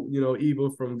know,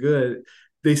 evil from good.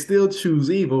 They still choose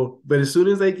evil, but as soon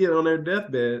as they get on their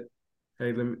deathbed,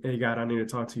 hey God, I need to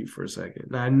talk to you for a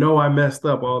second. Now I know I messed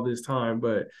up all this time,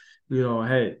 but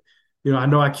hey, I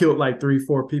know I killed like 3,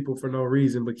 4 people for no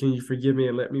reason, but can you forgive me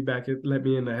and let me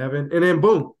into heaven? And then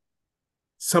boom,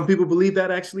 some people believe that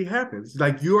actually happens.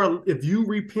 Like if you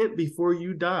repent before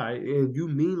you die and you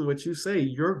mean what you say,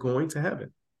 you're going to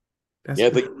heaven. That's Yeah,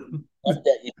 but you left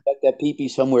that pee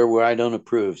somewhere where I don't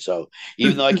approve. So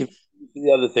even though I can forgive you for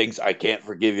the other things, I can't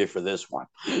forgive you for this one.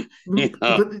 You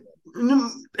know? but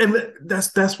and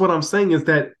that's what I'm saying is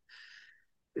that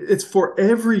it's for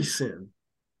every sin.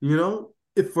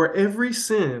 If for every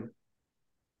sin,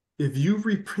 if you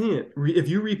repent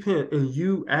and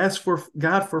you ask for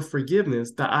God for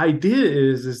forgiveness, the idea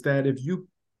is that if you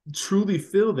truly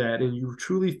feel that and you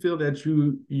truly feel that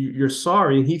you're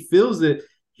sorry and he feels it,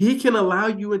 he can allow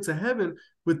you into heaven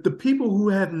with the people who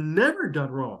have never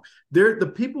done wrong. They're the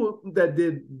people that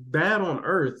did bad on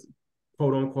earth,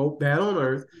 quote unquote, bad on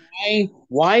earth.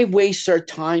 Why waste our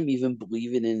time even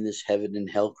believing in this heaven and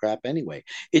hell crap anyway?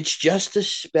 It's just a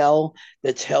spell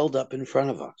that's held up in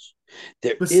front of us.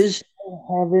 There But is no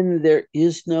heaven, there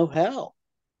is no hell.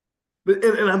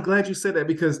 and I'm glad you said that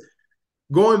because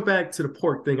going back to the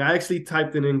pork thing, I actually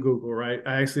typed it in Google, right?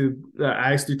 I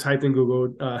actually typed in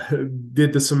Google,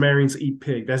 did the Sumerians eat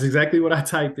pig? That's exactly what I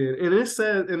typed in, and it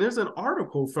said, and there's an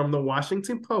article from the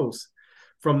Washington Post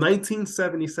from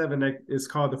 1977 that is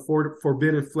called the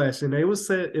Forbidden Flesh, and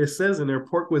it says in there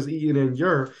pork was eaten in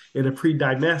Europe in the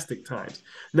pre-dynastic times.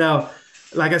 Now,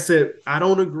 like I said, I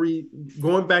don't agree.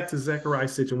 Going back to Zechariah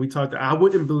Sitchin, I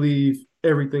wouldn't believe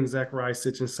everything Zechariah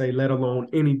Sitchin say, let alone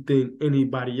anything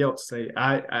anybody else say.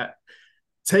 I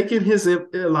taking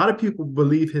a lot of people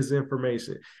believe his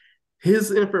information.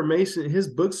 His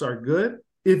books are good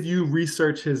if you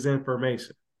research his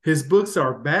information. His books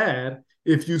are bad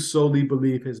if you solely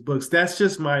believe his books. That's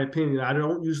just my opinion. I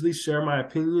don't usually share my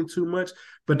opinion too much,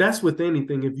 but that's with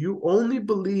anything. If you only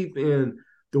believe in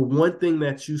the one thing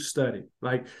that you study,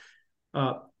 like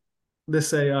uh, let's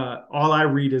say all I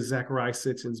read is Zachariah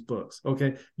Sitchin's books.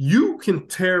 Okay, you can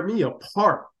tear me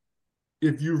apart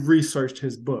if you researched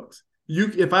his books.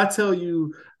 If I tell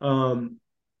you uh,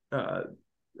 uh,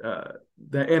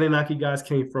 the Anunnaki guys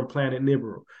came from planet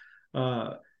Nibiru,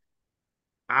 uh,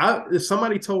 if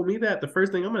somebody told me that, the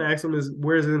first thing I'm going to ask them is,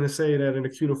 where is it going to say that in the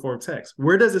cuneiform text?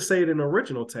 Where does it say it in the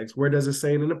original text? Where does it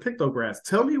say it in the pictographs?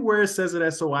 Tell me where it says it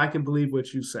at so I can believe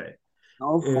what you say.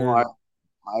 How far And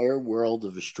higher world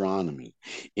of astronomy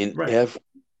in right,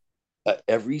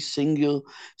 every single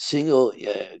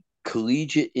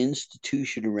collegiate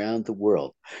institution around the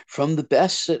world, from the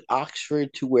best at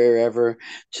Oxford to wherever,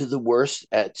 to the worst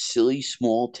at silly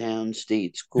small town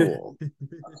state school.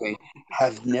 Okay,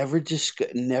 have never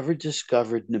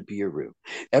discovered Nibiru.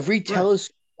 Every right,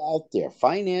 telescope out there,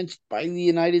 financed by the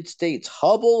United States,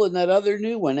 Hubble and that other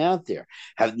new one out there,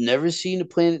 have never seen the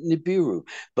planet Nibiru.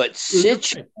 But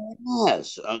Sitch right.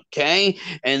 has, okay?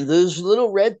 And those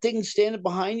little red things standing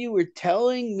behind you are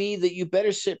telling me that you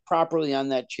better sit properly on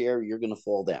that chair or you're going to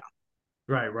fall down.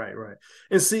 Right, right, right.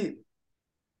 And see,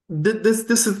 this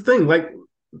is the thing. Like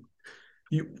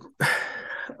you,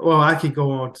 well, I could go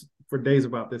on for days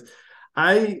about this.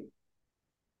 I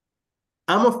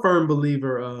I'm a firm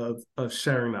believer of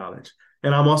sharing knowledge,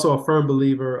 and I'm also a firm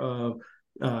believer of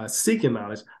seeking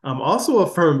knowledge. I'm also a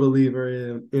firm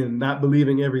believer in not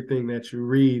believing everything that you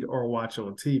read or watch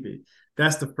on TV.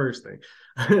 That's the first thing.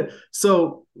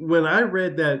 So when I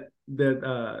read that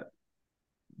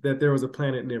there was a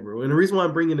planet Nibiru, and the reason why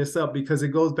I'm bringing this up because it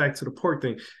goes back to the pork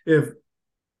thing.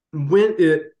 when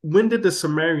did the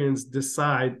Sumerians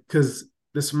decide? Because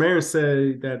the Sumerians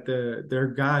say that their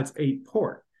gods ate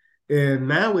pork, and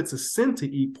now it's a sin to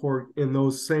eat pork in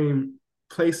those same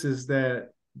places that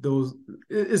those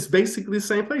it's basically the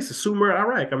same places, Sumer,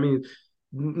 Iraq. I mean,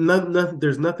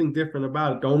 there's nothing different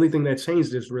about it. The only thing that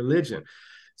changed is religion.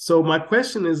 So my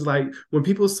question is like when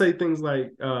people say things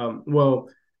like, well,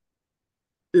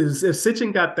 is if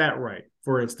Sitchin got that right,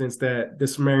 for instance, that the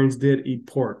Sumerians did eat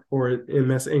pork, or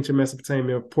in ancient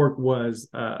Mesopotamia, pork was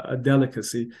a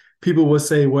delicacy, people would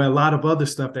say, well, a lot of other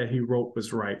stuff that he wrote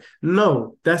was right.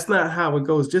 No, that's not how it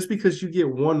goes. Just because you get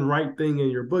one right thing in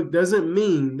your book doesn't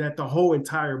mean that the whole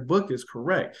entire book is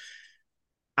correct.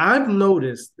 I've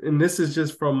noticed, and this is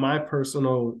just from my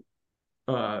personal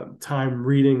time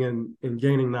reading and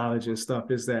gaining knowledge and stuff,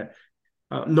 is that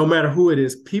no matter who it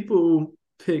is, people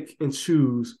pick and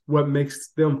choose what makes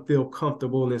them feel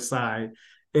comfortable inside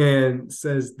and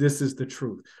says this is the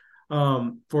truth.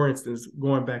 For instance,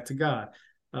 going back to God,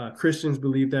 Christians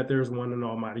believe that there's one and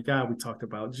almighty God. We talked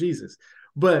about Jesus,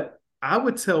 but I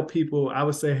would tell people, I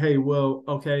would say, hey, well,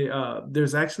 okay,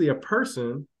 there's actually a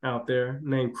person out there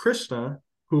named Krishna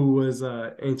who was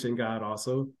an ancient god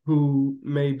also, who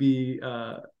may be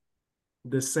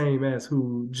the same as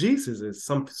who Jesus is.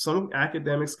 Some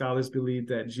academic scholars believe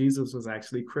that Jesus was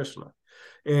actually Krishna,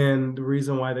 and the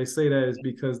reason why they say that is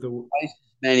because the Twice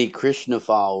as many Krishna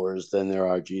followers than there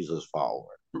are Jesus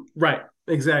followers. right,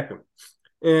 exactly,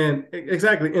 and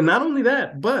not only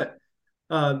that, but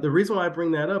the reason why I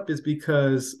bring that up is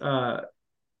because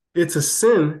it's a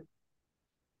sin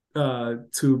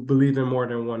to believe in more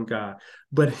than one God.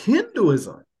 But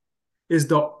Hinduism is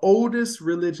the oldest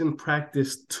religion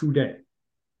practiced today.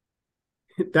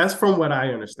 That's from what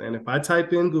I understand. If I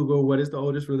type in Google, what is the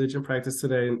oldest religion practiced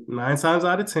today? 9 times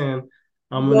out of 10,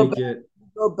 I'm Go going to back, get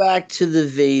go back to the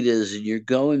Vedas, and you're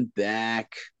going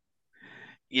back,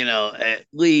 at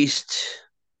least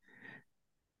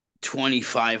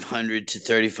 2,500 to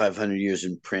 3,500 years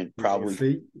in print, probably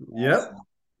see. Yep.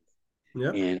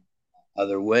 Yep. in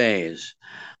other ways.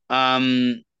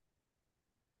 Um,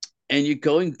 and you're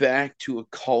going back to a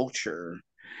culture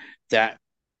that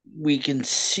we can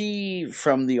see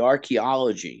from the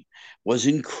archaeology was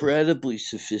incredibly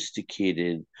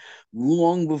sophisticated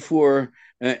long before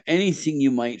anything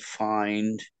you might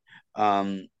find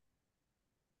um,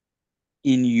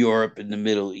 in Europe and the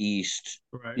Middle East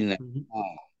Right. in that Mm-hmm.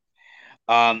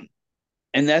 time.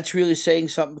 And that's really saying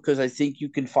something because I think you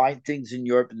can find things in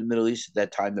Europe and the Middle East at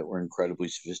that time that were incredibly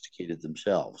sophisticated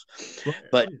themselves, Right. Oh,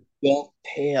 but yeah. don't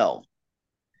pale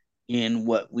in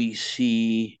what we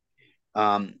see,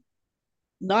 um,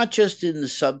 not just in the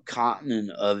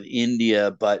subcontinent of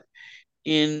India, but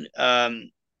in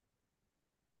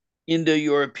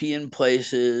Indo-European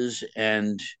places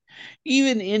and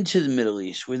even into the Middle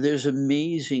East, where there's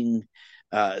amazing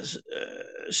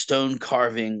stone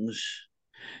carvings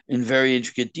in very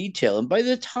intricate detail. And by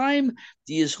the time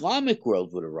the Islamic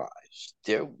world would arise,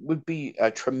 there would be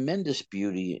a tremendous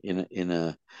beauty in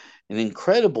an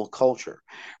incredible culture.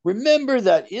 Remember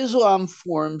that Islam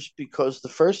forms because the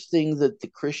first thing that the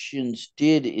Christians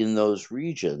did in those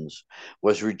regions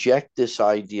was reject this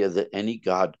idea that any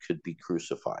god could be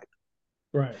crucified.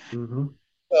 Right. Mm-hmm.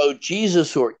 So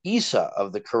Jesus or Isa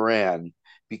of the Quran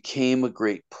became a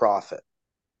great prophet,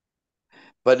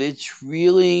 but it's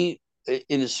really,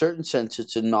 in a certain sense,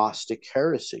 it's a Gnostic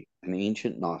heresy, an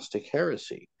ancient Gnostic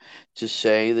heresy, to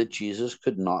say that Jesus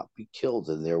could not be killed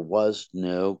and there was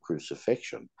no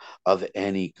crucifixion of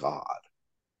any God.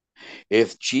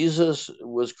 If Jesus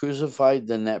was crucified,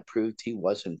 then that proved he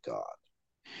wasn't God.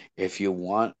 If you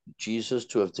want Jesus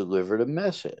to have delivered a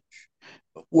message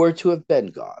or to have been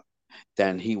God,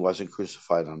 then he wasn't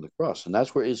crucified on the cross. And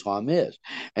that's where Islam is.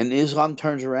 And Islam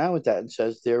turns around with that and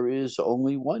says there is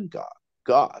only one God,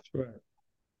 God. Right.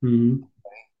 Mm-hmm.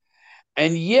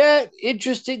 And yet,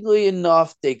 interestingly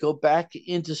enough, they go back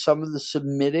into some of the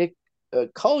Semitic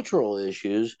cultural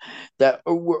issues that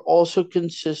were also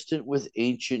consistent with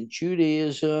ancient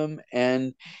Judaism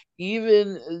and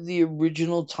even the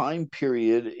original time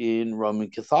period in Roman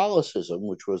Catholicism,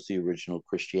 which was the original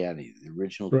Christianity, the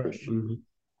original Right. Christian. Mm-hmm.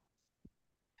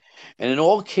 And in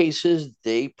all cases,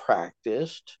 they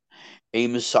practiced a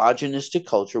misogynistic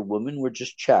culture. Women were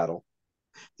just chattel.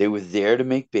 They were there to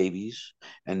make babies,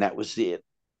 and that was it.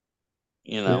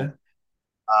 You know,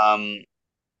 Yeah. um,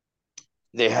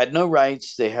 they had no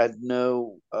rights. They had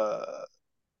no.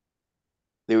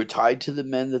 They were tied to the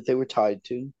men that they were tied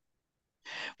to.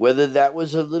 Whether that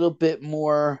was a little bit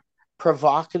more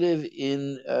provocative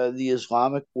in the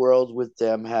Islamic world with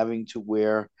them having to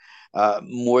wear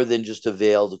more than just a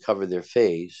veil to cover their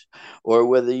face, or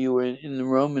whether you were in the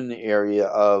Roman area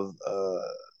of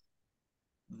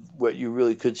what you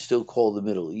really could still call the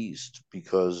Middle East,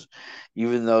 because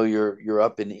even though you're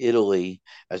up in Italy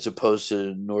as opposed to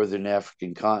the northern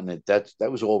African continent,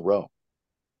 that was all Rome.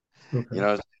 You Okay.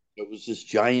 know, it was this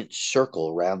giant circle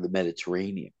around the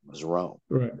Mediterranean was Rome.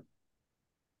 Right.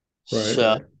 Right. So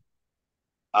Right.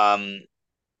 um,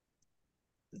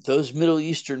 those Middle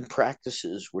Eastern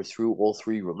practices were through all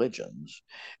three religions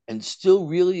and still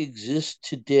really exist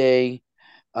today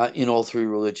in all three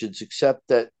religions, except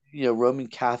that Roman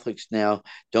Catholics now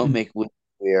don't make women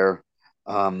wear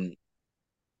um,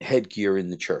 headgear in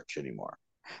the church anymore.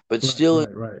 But Right. still,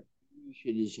 Right. Right.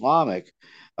 in Islamic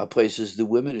places, the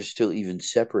women are still even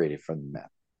separated from the men.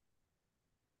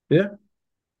 Yeah.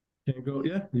 Can't go.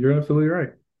 Yeah. You're absolutely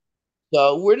right.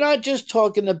 So we're not just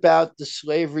talking about the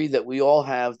slavery that we all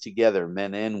have together,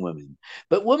 men and women,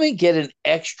 but women get an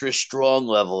extra strong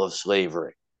level of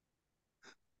slavery.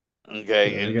 Yeah.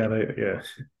 Okay. They And gotta. Yeah.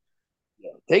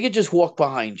 they could just walk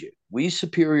behind you. We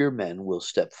superior men will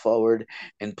step forward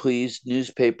and please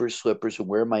newspapers, slippers, and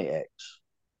where are my eggs?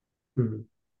 Mhm.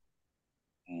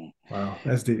 Mm. Wow.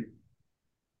 That's deep.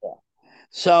 Yeah.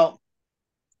 So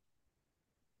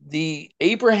the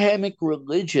Abrahamic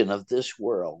religion of this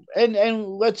world, and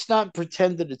let's not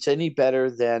pretend that it's any better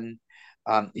than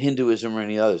Hinduism or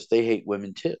any others. They hate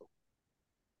women too.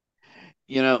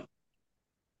 You know,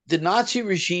 the Nazi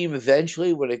regime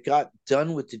eventually, when it got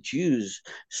done with the Jews,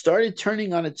 started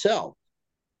turning on itself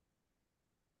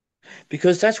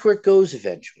because that's where it goes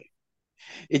eventually.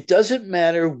 It doesn't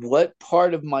matter what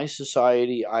part of my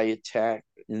society I attack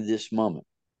in this moment.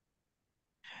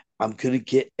 I'm going to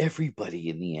get everybody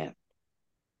in the end,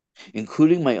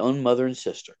 including my own mother and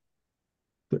sister.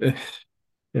 And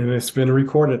it's been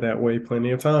recorded that way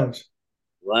plenty of times.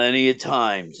 Plenty of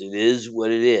times. It is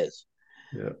what it is.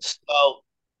 Yeah. So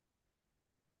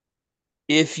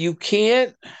if you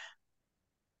can't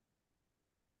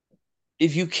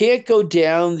if you can't go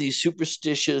down the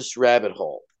superstitious rabbit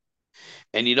hole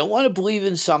and you don't want to believe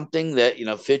in something that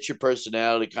fits your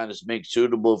personality, kind of makes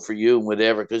suitable for you and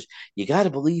whatever, because you got to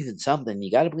believe in something.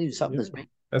 You got to believe in something Yeah. that's making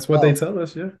That's what they you tell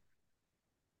us. Yeah.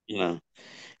 you know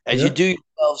as you Yeah. do your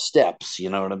 12 steps. You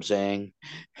know what I'm saying?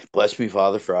 Bless me,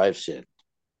 Father, for I've sinned.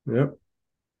 Yep.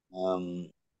 um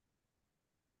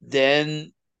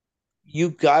then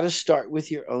you got to start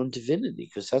with your own divinity,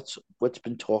 because that's what's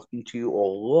been talking to you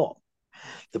all along.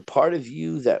 The part of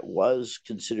you that was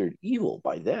considered evil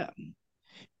by them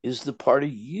is the part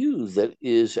of you that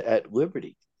is at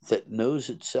liberty, that knows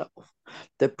itself,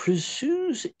 that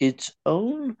pursues its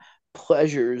own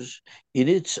pleasures in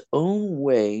its own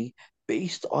way,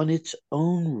 based on its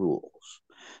own rules.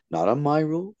 Not on my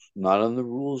rules, not on the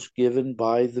rules given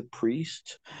by the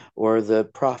priest or the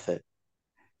prophet,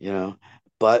 you know,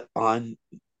 but on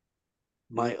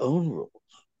my own rules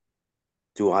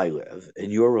do I live,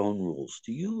 and your own rules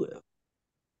do you live.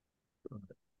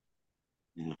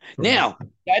 Right. Now,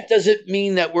 that doesn't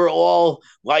mean that we're all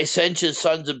licentious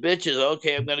sons of bitches.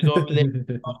 Okay, I'm going to go over there and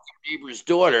talk to your neighbor's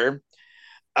daughter.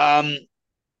 Um,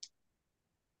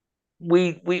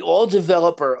 we all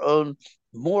develop our own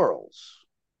morals,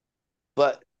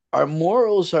 but our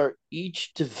morals are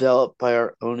each developed by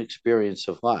our own experience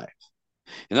of life.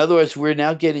 In other words, we're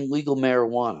now getting legal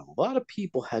marijuana. A lot of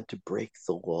people had to break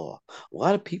the law. A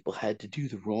lot of people had to do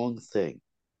the wrong thing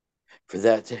for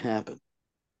that to happen.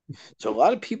 So a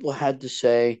lot of people had to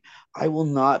say, I will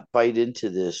not bite into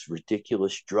this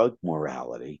ridiculous drug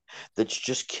morality that's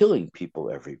just killing people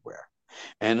everywhere.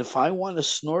 And if I want to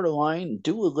snort a line,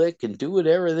 do a lick, and do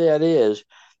whatever that is,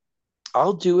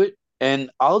 I'll do it.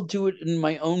 And I'll do it in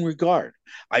my own regard.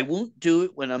 I won't do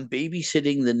it when I'm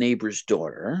babysitting the neighbor's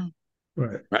daughter,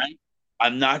 Right. right?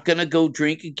 I'm not going to go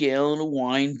drink a gallon of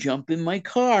wine, jump in my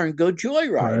car, and go Right.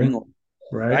 joyriding,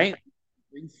 Right. right?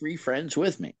 Bring three friends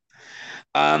with me.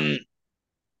 Um,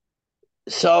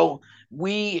 So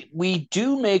we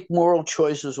do make moral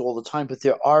choices all the time, but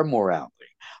there are morality.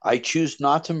 I choose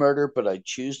not to murder, but I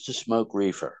choose to smoke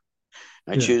reefer.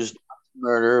 I Yeah. choose not to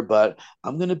murder, but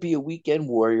I'm going to be a weekend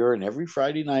warrior, and every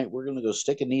Friday night we're going to go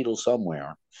stick a needle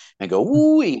somewhere and go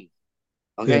woo. Okay,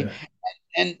 Yeah.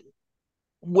 and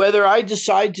whether I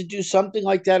decide to do something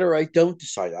like that or I don't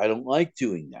decide, I don't like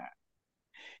doing that,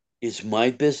 is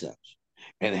my business,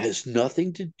 and it has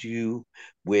nothing to do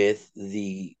with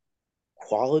the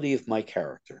quality of my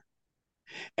character,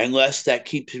 unless that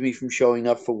keeps me from showing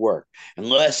up for work,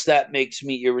 unless that makes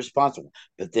me irresponsible.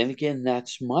 But then again,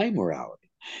 that's my morality.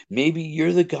 Maybe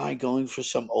you're the guy going for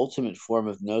some ultimate form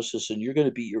of gnosis, and you're going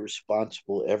to be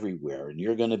irresponsible everywhere, and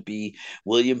you're going to be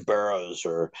William Burroughs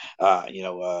or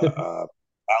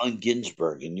Allen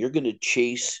Ginsberg, and you're going to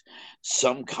chase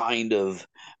some kind of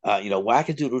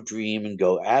wackadoodle dream and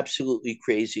go absolutely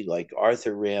crazy like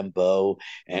Arthur Rimbaud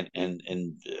and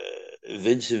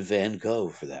Vincent Van Gogh,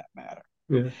 for that matter.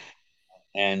 Yeah.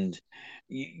 And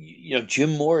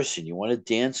Jim Morrison, you want to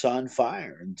dance on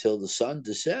fire until the sun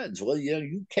descends. Well,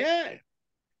 you can.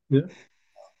 Yeah.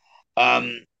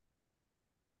 Um,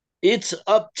 it's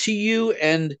up to you,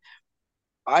 and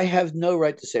I have no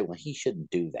right to say, well, he shouldn't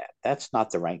do that. That's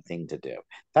not the right thing to do.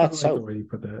 I That's like the so. way you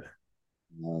put that.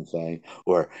 You know what I'm saying?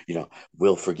 Or,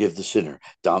 will forgive the sinner.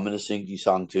 Dominus Ingi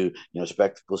Sanctu,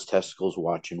 spectacles, testicles,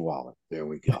 watch, and wallet. There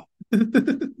we go.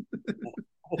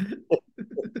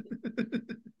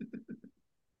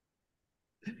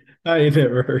 I ain't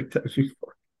never heard that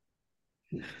before.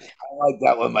 I like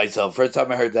that one myself. First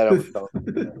time I heard that, I was so.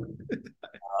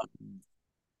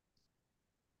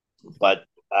 But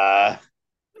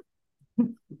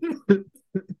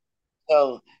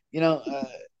so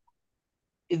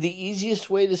the easiest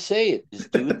way to say it is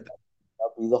do it.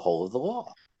 That'll be the whole of the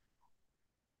law.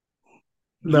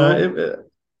 Nah, Your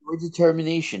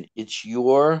determination. It's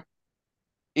your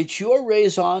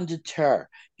raison d'etre,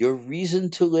 your reason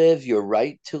to live, your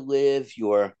right to live,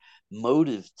 your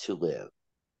motive to live.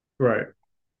 right.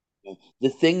 The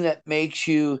thing that makes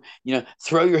you,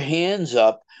 throw your hands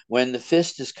up when the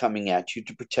fist is coming at you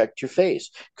to protect your face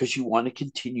because you want to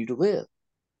continue to live.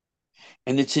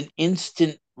 And it's an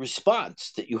instant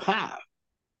response that you have.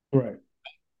 Right.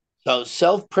 So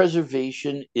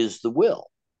self-preservation is the will.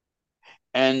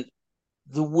 And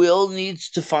the will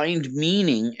needs to find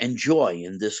meaning and joy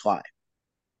in this life.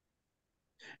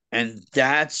 And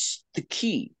that's the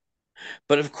key.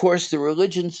 But of course, the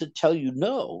religions that tell you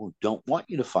no don't want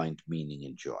you to find meaning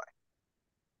and joy.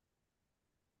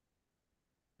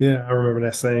 Yeah, I remember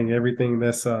that saying, everything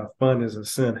that's fun is a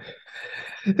sin.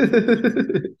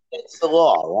 It's the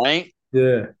law, right?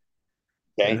 Yeah.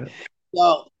 Okay. Yeah.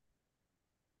 Well,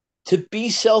 to be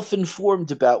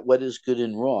self-informed about what is good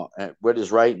and wrong, what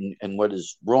is right and what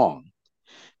is wrong,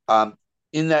 um,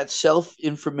 in that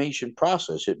self-information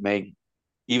process, it may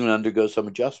even undergo some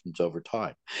adjustments over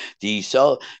time. The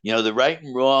right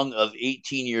and wrong of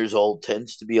 18 years old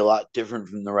tends to be a lot different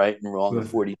from the right and wrong of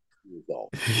 40 years old.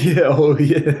 Yeah, oh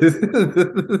yeah.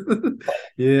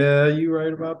 Yeah, you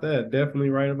right about that. Definitely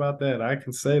right about that. I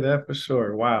can say that for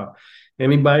sure. Wow.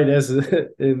 Anybody that's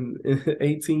in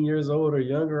 18 years old or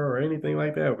younger or anything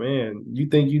like that, man, you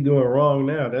think you're doing wrong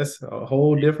now. That's a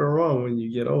whole different wrong when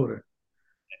you get older.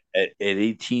 At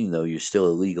 18, though, you're still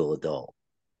a legal adult.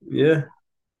 Yeah.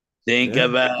 Think Yeah.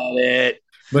 about it.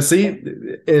 But see,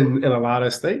 in a lot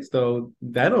of states though,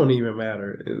 that don't even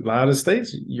matter. In a lot of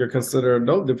states, you're considered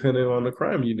adult depending on the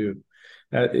crime you do,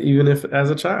 even if as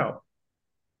a child.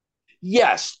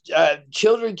 Yes,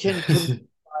 children can commit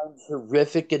crimes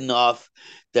horrific enough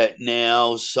that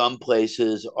now some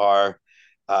places are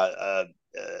uh, uh,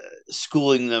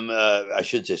 schooling them. I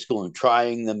should say,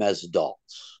 trying them as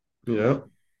adults, Yeah.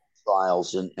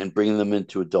 trials, and bringing them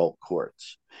into adult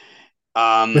courts.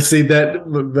 But Um, see that,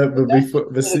 but before,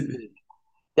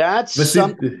 that's but see,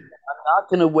 something I'm not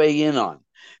going to weigh in on.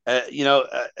 Uh, you know,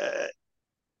 uh,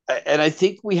 and I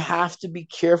think we have to be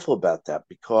careful about that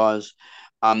because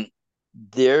um,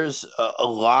 there's a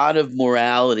lot of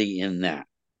morality in that.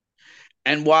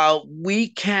 And while we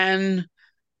can,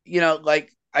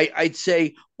 I'd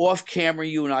say off camera,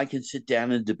 you and I can sit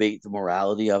down and debate the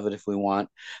morality of it if we want,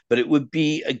 but it would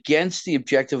be against the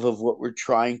objective of what we're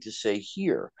trying to say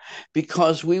here,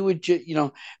 because we would,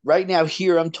 right now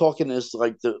here I'm talking as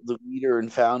like the leader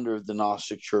and founder of the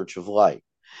Gnostic Church of Light. right,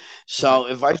 So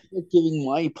if I start giving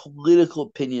my political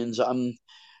opinions, I'm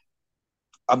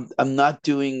not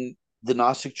doing the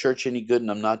Gnostic Church any good,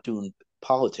 and I'm not doing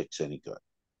politics any good.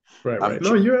 right, I'm right.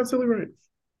 No, you're absolutely right.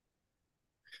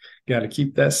 Got to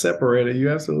keep that separated.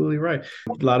 You're absolutely right.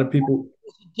 A lot of people,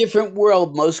 It's a different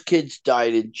world. Most kids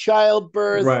died in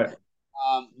childbirth. right,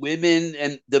 Women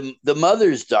and the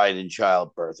mothers died in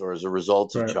childbirth or as a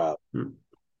result of right. child. Hmm.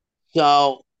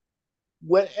 So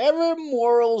whatever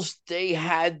morals they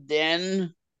had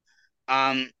then,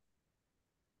 um,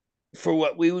 for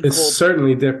what we would It's call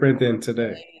certainly different than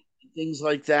today. things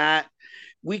like that,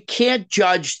 we can't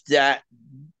judge that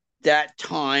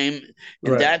time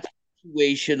and Right. that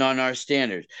situation on our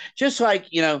standards. Just like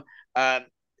uh,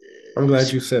 I'm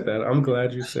glad you said that. I'm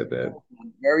glad you said that.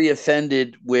 very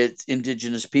offended with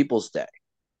Indigenous Peoples Day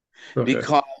Okay.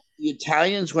 because the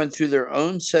Italians went through their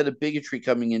own set of bigotry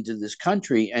coming into this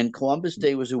country, and Columbus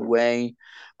Day was a way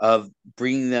of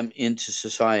bringing them into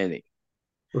society.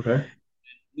 Okay.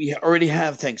 We already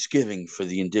have Thanksgiving for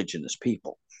the indigenous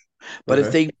people, but if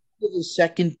Okay. they did the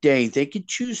second day, they could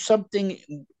choose something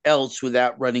else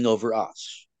without running over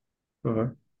us.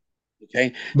 Okay.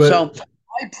 Okay, so But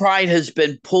my pride has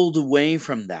been pulled away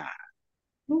from that.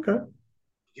 okay.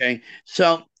 Okay,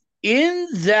 so in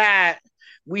that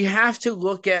we have to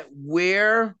look at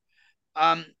where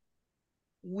um,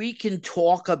 we can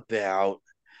talk about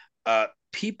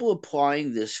people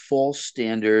applying this false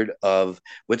standard of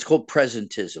what's called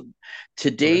presentism.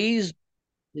 Okay.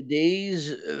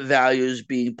 Today's values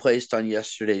being placed on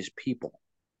yesterday's people.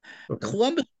 Okay.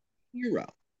 Columbus was a hero.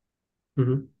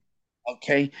 Hmm.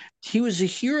 Okay, he was a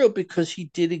hero because he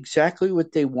did exactly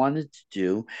what they wanted to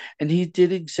do, and he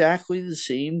did exactly the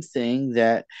same thing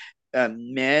that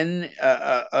men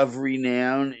of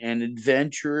renown and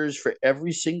adventurers for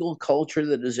every single culture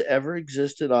that has ever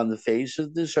existed on the face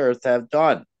of this earth have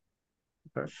done.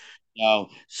 Okay. Now,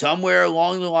 somewhere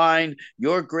along the line,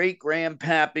 your great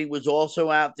grandpappy was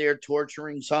also out there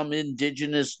torturing some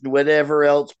indigenous, whatever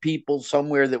else people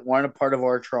somewhere that weren't a part of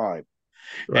our tribe.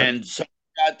 Right. And so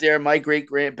out there, my great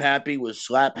grandpappy was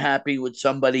slap happy with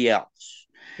somebody else.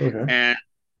 Okay. And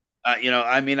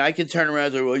I mean, I can turn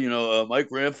around and say, well, my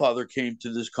grandfather came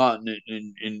to this continent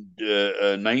in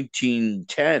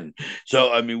 1910.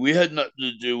 So, I mean, we had nothing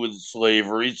to do with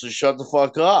slavery, so shut the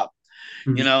fuck up,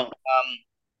 you Hmm. know.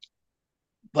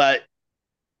 But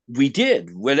we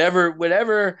did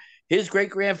whatever his great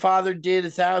grandfather did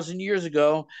 1,000 years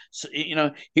ago. So,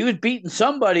 he was beating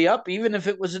somebody up, even if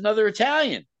it was another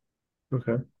Italian.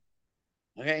 Okay.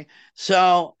 Okay,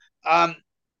 so um,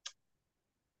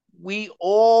 we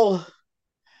all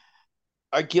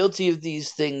are guilty of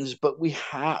these things, but we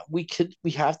have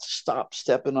to stop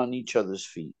stepping on each other's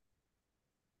feet.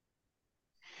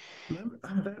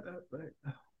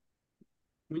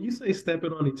 When you say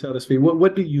stepping on each other's feet,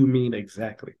 what do you mean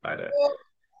exactly by that? Well,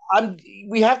 I'm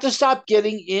we have to stop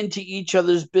getting into each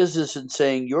other's business and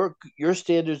saying your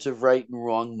standards of right and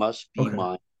wrong must be Okay.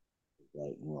 mine,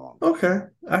 right and wrong. Okay,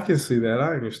 I can see that.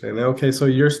 I understand that. Okay, so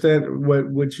your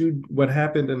what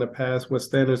happened in the past, what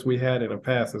standards we had in the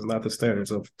past is not the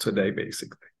standards of today,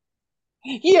 basically.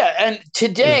 Yeah, and Yeah.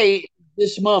 today,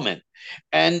 this moment,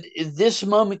 and this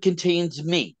moment contains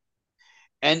me.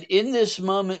 And in this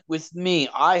moment with me,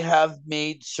 I have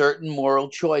made certain moral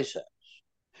choices,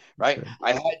 right? Okay.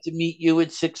 I had to meet you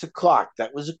at 6 o'clock.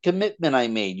 That was a commitment I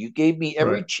made. You gave me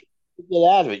every Right. chance to get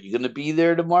out of it. You're going to be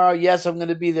there tomorrow? Yes, I'm going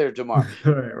to be there tomorrow.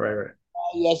 Right. Right. Right.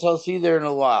 Oh, yes, I'll see you there in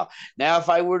a while. Now, if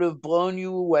I would have blown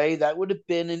you away, that would have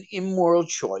been an immoral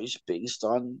choice based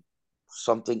on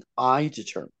something I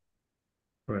determined.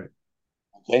 Right.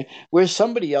 Okay. Where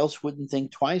somebody else wouldn't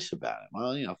think twice about it.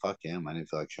 Well, fuck him. I didn't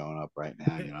feel like showing up right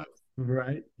now.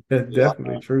 Right. That's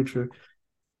definitely true. True.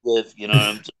 If,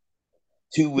 I'm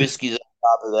two whiskeys on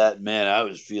top of that, man, I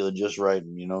was feeling just right.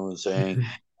 You know what I'm saying?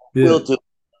 We'll Yeah. do it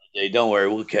today. Don't worry.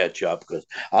 We'll catch up because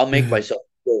I'll make myself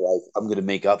feel like I'm going to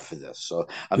make up for this. So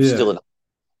I'm still Yeah. in,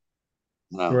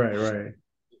 you know, Right. Right.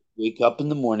 wake up in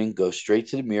the morning, go straight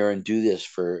to the mirror and do this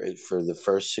for the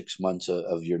first 6 months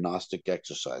of your Gnostic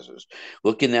exercises.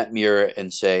 Look in that mirror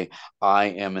and say, I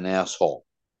am an asshole.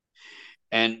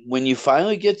 And when you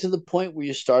finally get to the point where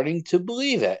you're starting to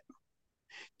believe it,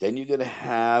 then you're going to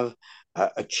have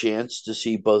a chance to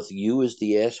see both you as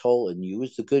the asshole and you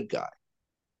as the good guy.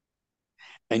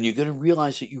 And you're going to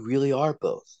realize that you really are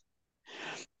both.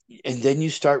 And then you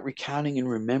start recounting and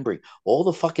remembering all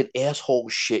the fucking asshole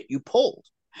shit you pulled,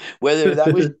 whether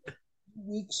that was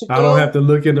weeks I don't have ago. to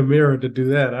look in the mirror to do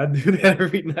that. I do that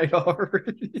every night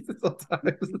already.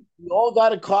 Sometimes. We all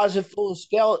got a closet full of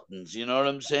skeletons, you know what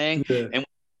I'm saying? Yeah. And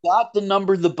we got the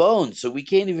number of the bones, so we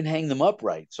can't even hang them up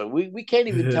right. So we can't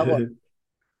even tell our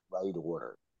right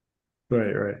order.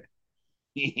 Right.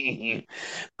 Right.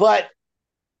 But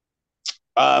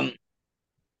um,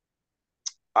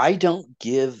 I don't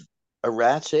give a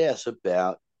rat's ass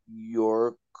about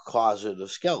your closet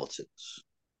of skeletons,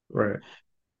 Right.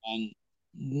 and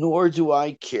nor do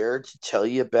I care to tell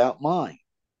you about mine.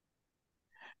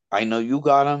 I know you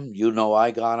got them, you know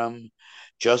I got them,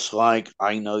 just like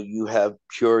I know you have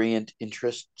purient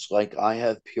interests, like I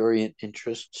have purient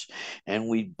interests, and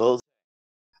we both.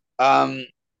 Um,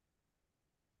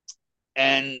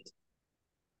 and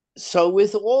so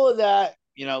with all of that,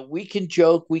 we can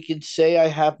joke, we can say I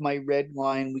have my red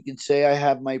wine, we can say I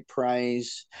have my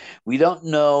prize. We don't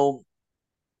know,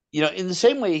 in the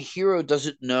same way a hero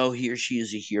doesn't know he or she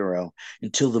is a hero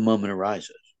until the moment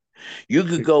arises. You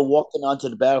could go walking onto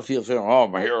the battlefield saying, "Oh,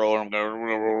 my hero."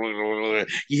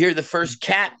 You hear the first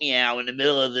cat meow in the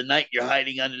middle of the night. You're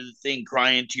hiding under the thing,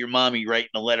 crying to your mommy, writing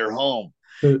a letter home.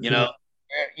 You know,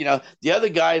 the other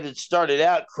guy that started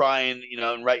out crying,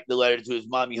 and writing the letter to his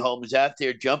mommy home is out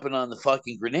there jumping on the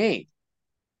fucking grenade.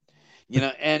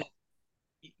 And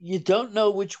you don't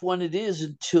know which one it is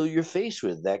until you're faced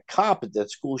with it. That cop at that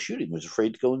school shooting was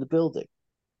afraid to go in the building.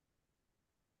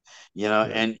 Yeah.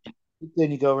 And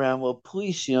then you go around, well,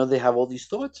 police, they have all these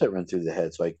thoughts that run through their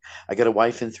heads. Like, I got a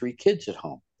wife and 3 kids at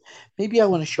home. Maybe I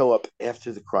want to show up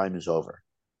after the crime is over.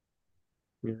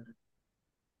 Yeah.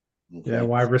 Yeah. Okay.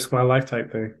 Why risk my life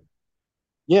type thing?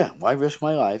 Yeah. Why risk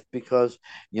my life? Because,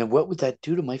 what would that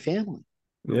do to my family?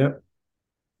 Yep.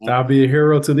 Uh, I'll be a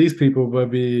hero to these people,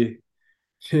 but be,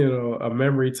 a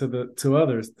memory to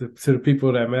others, to the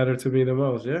people that matter to me the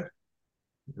most. Yeah.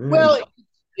 Well,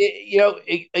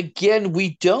 Man. again,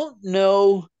 we don't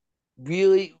know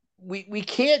really. We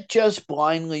can't just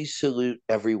blindly salute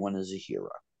everyone as a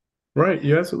hero. Right.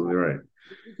 You're absolutely right.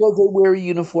 Because they wear a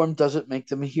uniform doesn't make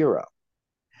them a hero.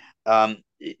 The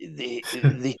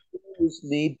hero is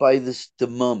made by the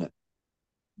moment.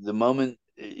 The moment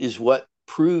is what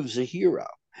proves a hero.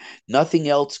 Nothing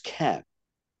else can.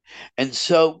 And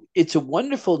so it's a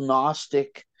wonderful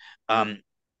Gnostic um,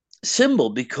 symbol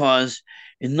because,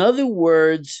 in other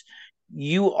words,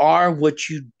 you are what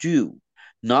you do,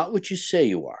 not what you say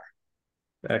you are.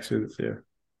 Actually, yeah.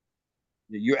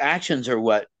 Your actions are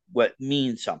what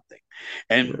means something,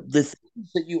 and Yeah. the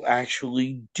things that you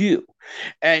actually do.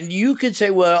 And you could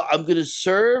say, well, I'm going to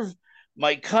serve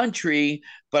my country,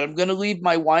 but I'm going to leave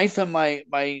my wife and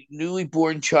my newly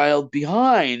born child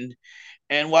behind.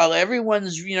 And while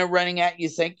everyone's running at you,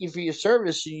 thank you for your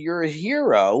service, and you're a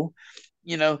hero,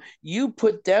 you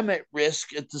put them at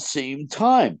risk at the same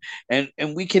time. And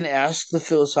we can ask the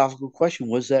philosophical question: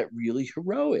 was that really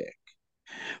heroic?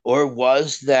 Or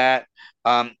was that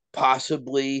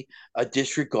possibly a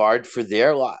disregard for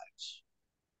their lives?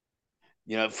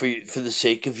 For the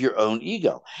sake of your own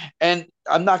ego. And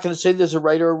I'm not going to say there's a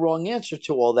right or a wrong answer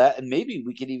to all that. And maybe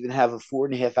we could even have a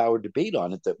 4.5 hour debate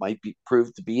on it that might be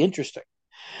proved to be interesting.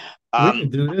 We Um, can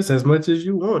do this as much as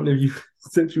you want. If you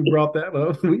since you brought that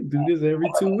up, we do this every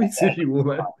 2 weeks if you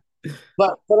want.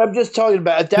 but I'm just talking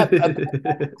about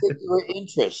particular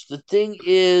interest. The thing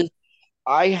is,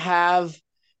 I have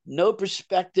no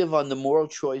perspective on the moral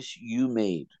choice you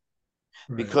made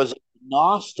Right. because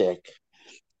Gnostic,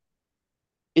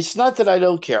 it's not that I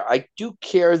don't care. I do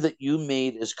care that you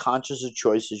made as conscious a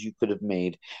choice as you could have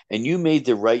made, and you made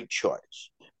the right choice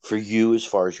for you as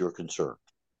far as you're concerned.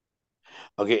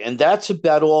 Okay, and that's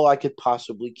about all I could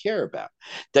possibly care about.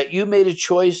 That you made a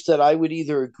choice that I would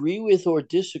either agree with or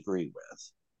disagree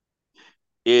with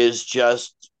is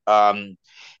just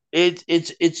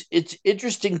it's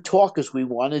interesting talk as we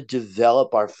want to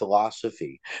develop our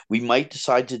philosophy. We might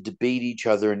decide to debate each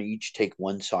other and each take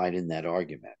one side in that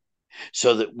argument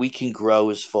so that we can grow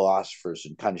as philosophers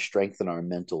and kind of strengthen our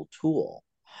mental tool.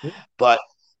 Yeah. But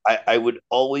I would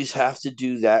always have to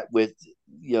do that with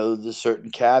the certain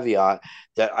caveat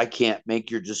that I can't make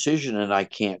your decision and I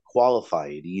can't qualify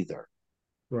it either.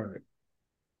 Right.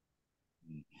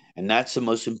 And that's the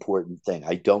most important thing.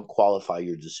 I don't qualify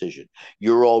your decision.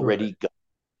 You're Right. already go-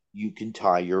 you can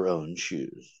tie your own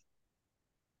shoes.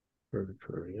 Perfect.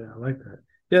 Perfect. Yeah, I like that.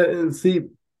 Yeah, and see,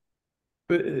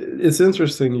 it's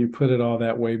interesting you put it all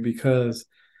that way because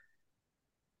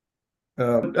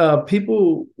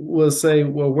people will say,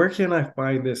 "Well, where can I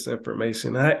find this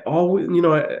information?" I always,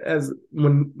 as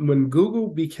when Google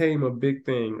became a big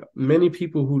thing, many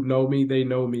people who know me, they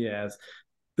know me as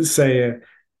saying,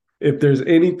 if there's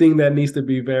anything that needs to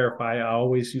be verified, I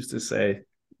always used to say,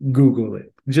 Google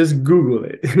it. Just Google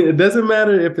it. It doesn't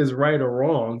matter if it's right or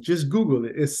wrong. Just Google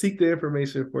it and seek the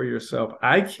information for yourself.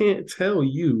 I can't tell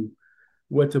you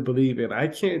what to believe in. I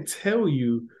can't tell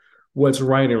you what's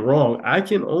right and wrong. I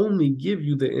can only give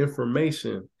you the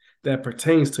information that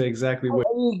pertains to exactly what.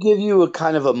 Let me give you a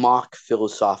kind of a mock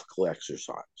philosophical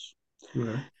exercise.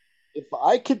 Okay. If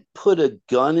I could put a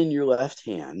gun in your left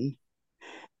hand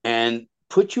and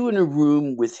put you in a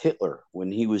room with Hitler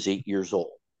when he was 8 years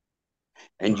old,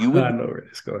 and you I would know where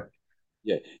it's going.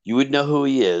 yeah, you would know who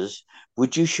he is,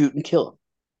 would you shoot and kill him?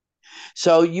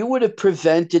 So you would have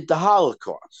prevented the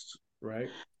Holocaust. Right.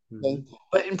 Okay? Mm-hmm.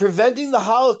 But in preventing the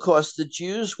Holocaust, the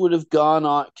Jews would have gone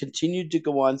on, continued to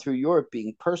go on through Europe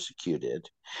being persecuted,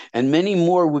 and many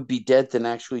more would be dead than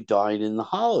actually died in the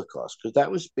Holocaust, because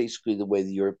that was basically the way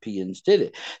the Europeans did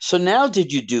it. So now,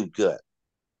 did you do good?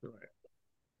 Right.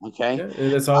 Okay. Yeah.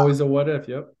 And it's always a what if.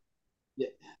 Yep. Yeah.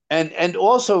 And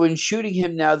also in shooting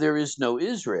him now, there is no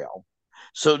Israel.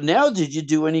 So now, did you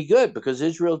do any good? Because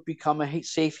Israel's become a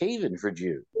safe haven for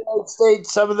Jews. The United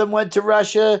States, some of them went to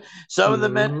Russia, some of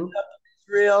them ended Mm-hmm. up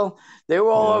in Israel. They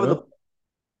were all over the.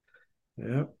 Yep.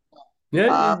 Yep. Yeah,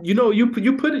 Uh,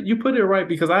 you put it right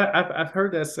because I've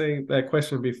heard that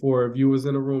question before. If you was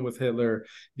in a room with Hitler, if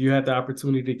you had the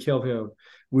opportunity to kill him,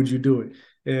 would you do it?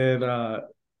 And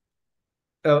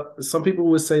some people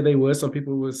would say they would. Some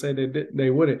people would say they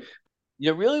wouldn't.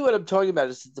 really, what I'm talking about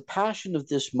is the passion of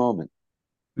this moment,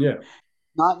 Yeah.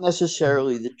 not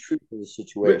necessarily the truth of the But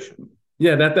situation.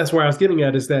 yeah, that's where I was getting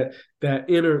at is that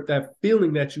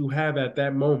feeling that you have at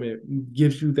that moment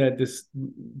gives you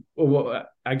well,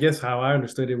 I guess how I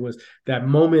understood it was that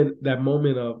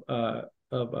moment of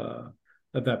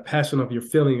of that passion of your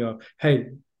feeling of, hey,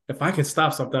 if I can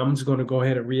stop something, I'm just going to go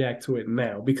ahead and react to it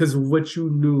now because of what you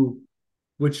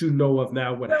know of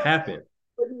now what happened.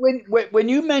 When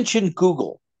you mentioned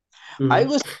Google, I Mm-hmm.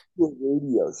 listened to a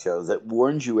radio show that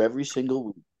warns you every single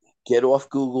week. Get off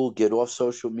Google, get off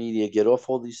social media, get off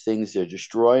all these things. They're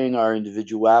destroying our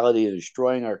individuality, they're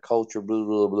destroying our culture, blah,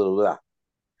 blah, blah, blah.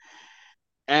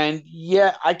 And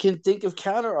yeah, I can think of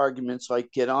counter arguments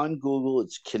like get on Google,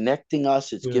 it's connecting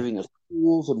us, it's Yeah. giving us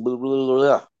tools, and blah, blah, blah,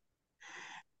 blah.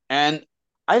 And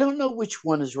I don't know which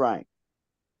one is right,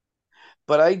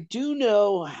 but I do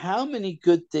know how many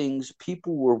good things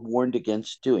people were warned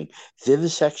against doing.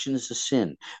 Vivisection is a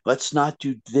sin. Let's not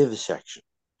do vivisection.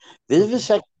 Okay.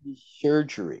 Vivisection is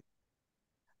surgery.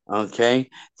 Okay.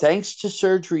 Thanks to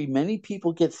surgery, many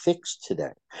people get fixed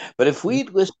today. But if Yeah. we'd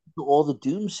listened to all the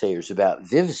doomsayers about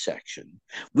vivisection,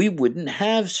 we wouldn't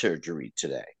have surgery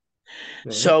today.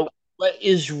 Yeah. So, what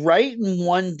is right in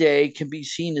one day can be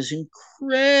seen as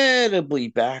incredibly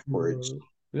backwards.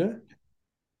 Yeah.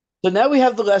 So, now we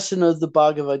have the lesson of the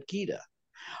Bhagavad Gita.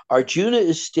 Arjuna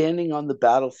is standing on the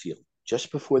battlefield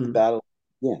just before the Mm-hmm. battle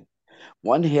begins.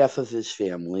 One half of his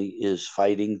family is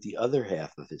fighting the other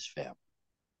half of his family.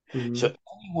 So Mm-hmm.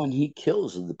 anyone he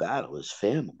kills in the battle is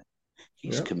family.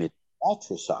 He's Yeah. committed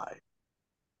fratricide.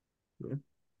 Yeah.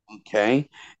 Okay.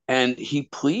 And he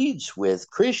pleads with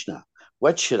Krishna,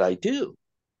 what should I do?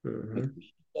 And Mm-hmm.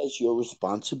 Krishna says, your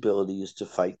responsibility is to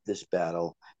fight this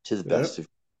battle to the Yeah. best of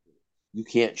you.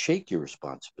 Can't shake your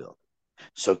responsibility.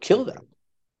 So kill them.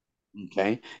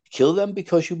 Okay. Kill them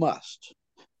because you must,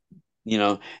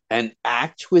 and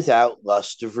act without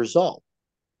lust of result.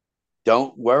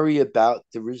 Don't worry about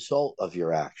the result of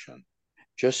your action.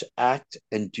 Just act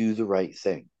and do the right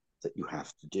thing that you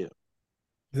have to do.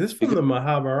 Is this from Because, the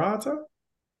Mahabharata?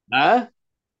 huh?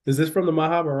 Is this from the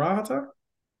Mahabharata?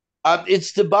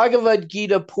 It's the Bhagavad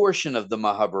Gita portion of the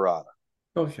Mahabharata.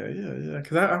 Okay, yeah, yeah.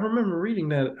 Because I remember reading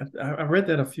that. I read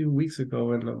that a few weeks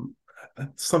ago in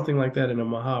something like that in the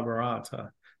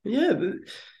Mahabharata. Yeah,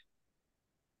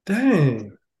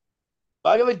 dang.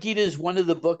 Bhagavad Gita is one of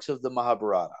the books of the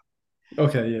Mahabharata.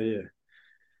 Okay, yeah,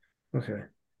 yeah. Okay.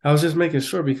 I was just making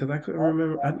sure because I couldn't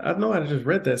remember. I know I just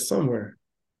read that somewhere.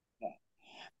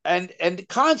 And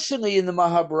constantly in the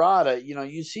Mahabharata,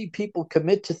 you see people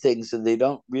commit to things and they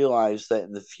don't realize that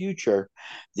in the future,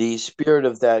 the spirit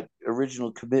of that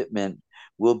original commitment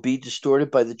will be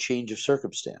distorted by the change of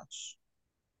circumstance.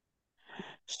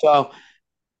 So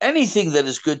anything that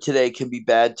is good today can be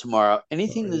bad tomorrow.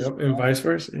 Anything that is Yep, and vice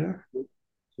versa. Yeah.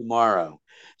 tomorrow.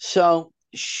 So,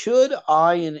 should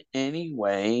I in any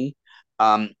way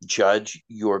judge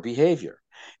your behavior?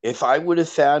 If I would have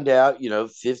found out,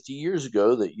 50 years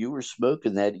ago that you were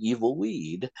smoking that evil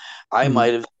weed, I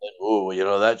might Mm, have said,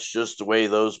 oh, that's just the way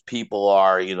those people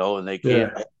are, and they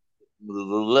can't. yeah. Blah,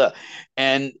 blah, blah.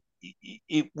 And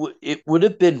it would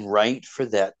have been right for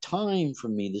that time for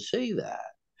me to say that.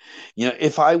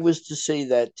 If I was to say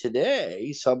that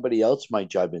today, somebody else might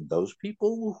jump in. Those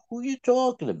people, who are you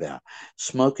talking about?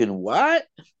 Smoking what?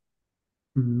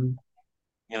 Mm,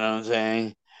 You know what I'm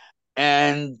saying?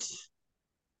 And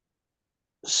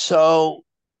so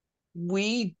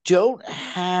we don't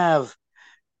have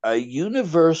a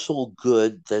universal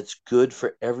good that's good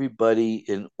for everybody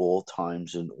in all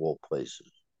times and all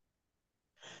places.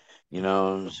 You know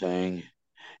what I'm saying?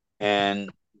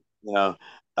 And, you know,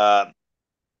 uh,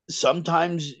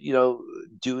 sometimes,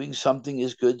 doing something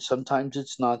is good, sometimes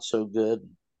it's not so good.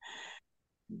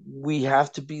 We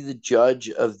have to be the judge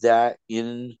of that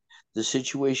in the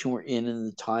situation we're in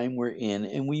and the time we're in,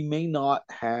 and we may not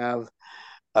have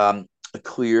a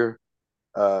clear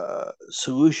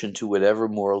solution to whatever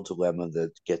moral dilemma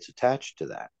that gets attached to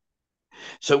that.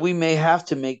 So we may have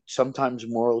to make sometimes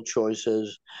moral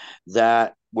choices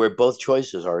that where both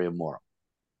choices are immoral,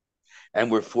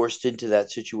 and we're forced into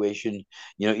that situation,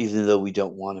 even though we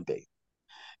don't want to be.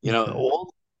 okay.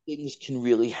 All things can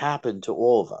really happen to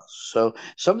all of us. So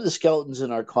some of the skeletons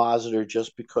in our closet are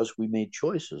just because we made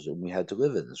choices and we had to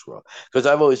live in this world. Because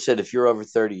I've always said, if you're over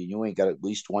 30 and you ain't got at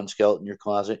least one skeleton in your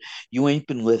closet, you ain't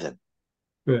been living.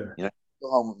 Yeah. You know, go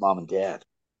home with mom and dad.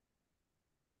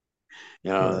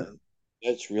 You Right. know,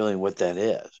 that's really what that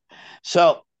is.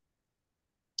 So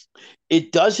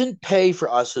it doesn't pay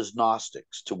for us as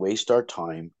Gnostics to waste our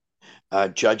time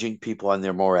judging people on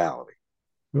their morality.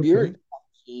 Okay. Spirit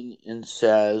comes in and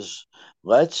says,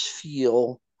 let's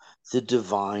feel the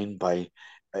divine by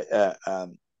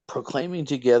proclaiming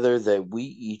together that we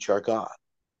each are God.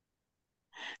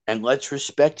 And let's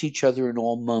respect each other in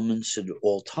all moments and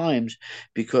all times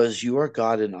because you are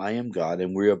God and I am God,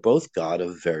 and we are both God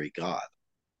of very God.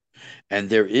 And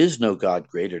there is no God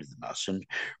greater than us, and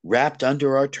wrapped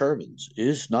under our turbans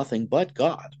is nothing but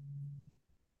God.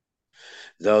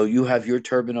 Though you have your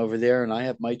turban over there and I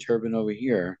have my turban over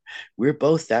here, we're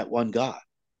both that one God.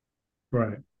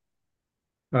 Right.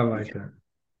 I like Okay. that.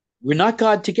 We're not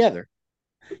God together.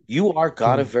 You are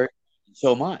God of Mm. very,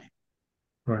 so am I.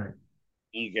 Right.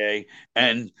 Okay.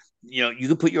 And, you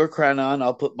can put your crown on,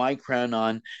 I'll put my crown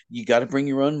on. You got to bring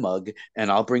your own mug,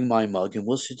 and I'll bring my mug, and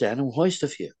we'll sit down and hoist a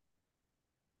few.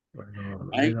 Right on.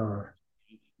 Right? Right on.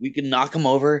 We can knock them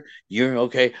over. You're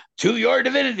okay. To your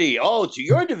divinity. Oh, to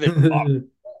your divinity. Oh,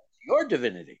 your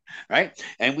divinity, right?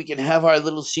 And we can have our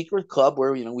little secret club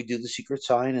where we do the secret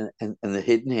sign and the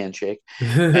hidden handshake,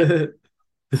 and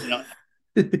you know,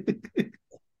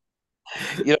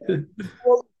 you know,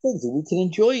 all things, and we can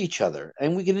enjoy each other,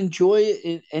 and we can enjoy it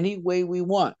in any way we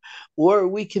want, or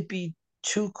we could be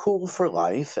too cool for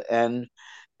life and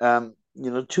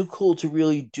too cool to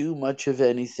really do much of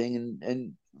anything,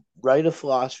 and write a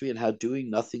philosophy on how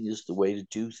doing nothing is the way to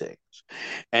do things,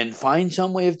 and find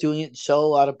some way of doing it, and sell a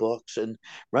lot of books, and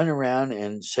run around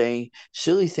and say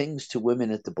silly things to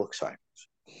women at the book signings.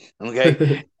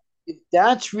 Okay, if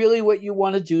that's really what you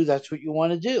want to do, that's what you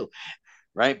want to do,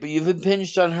 right? But you've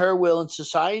impinged on her will, and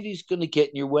society's going to get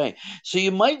in your way. So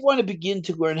you might want to begin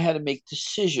to learn how to make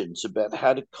decisions about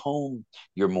how to comb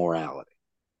your morality.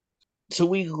 So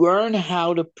we learn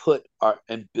how to put our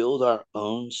and build our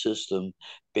own system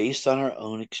based on our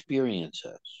own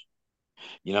experiences.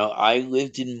 I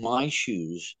lived in my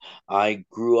shoes. I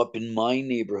grew up in my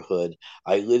neighborhood.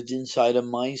 I lived inside of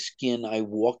my skin. I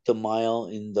walked a mile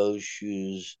in those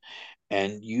shoes.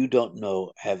 And you don't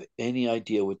have any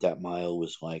idea what that mile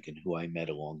was like and who I met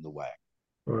along the way.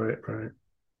 Right. Right.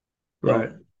 Right.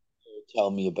 Don't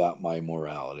tell me about my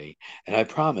morality. And I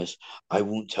promise I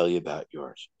won't tell you about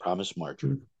yours. Promise,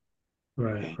 Marjorie.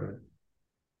 Right. Okay. Right.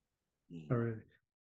 Mm. All right.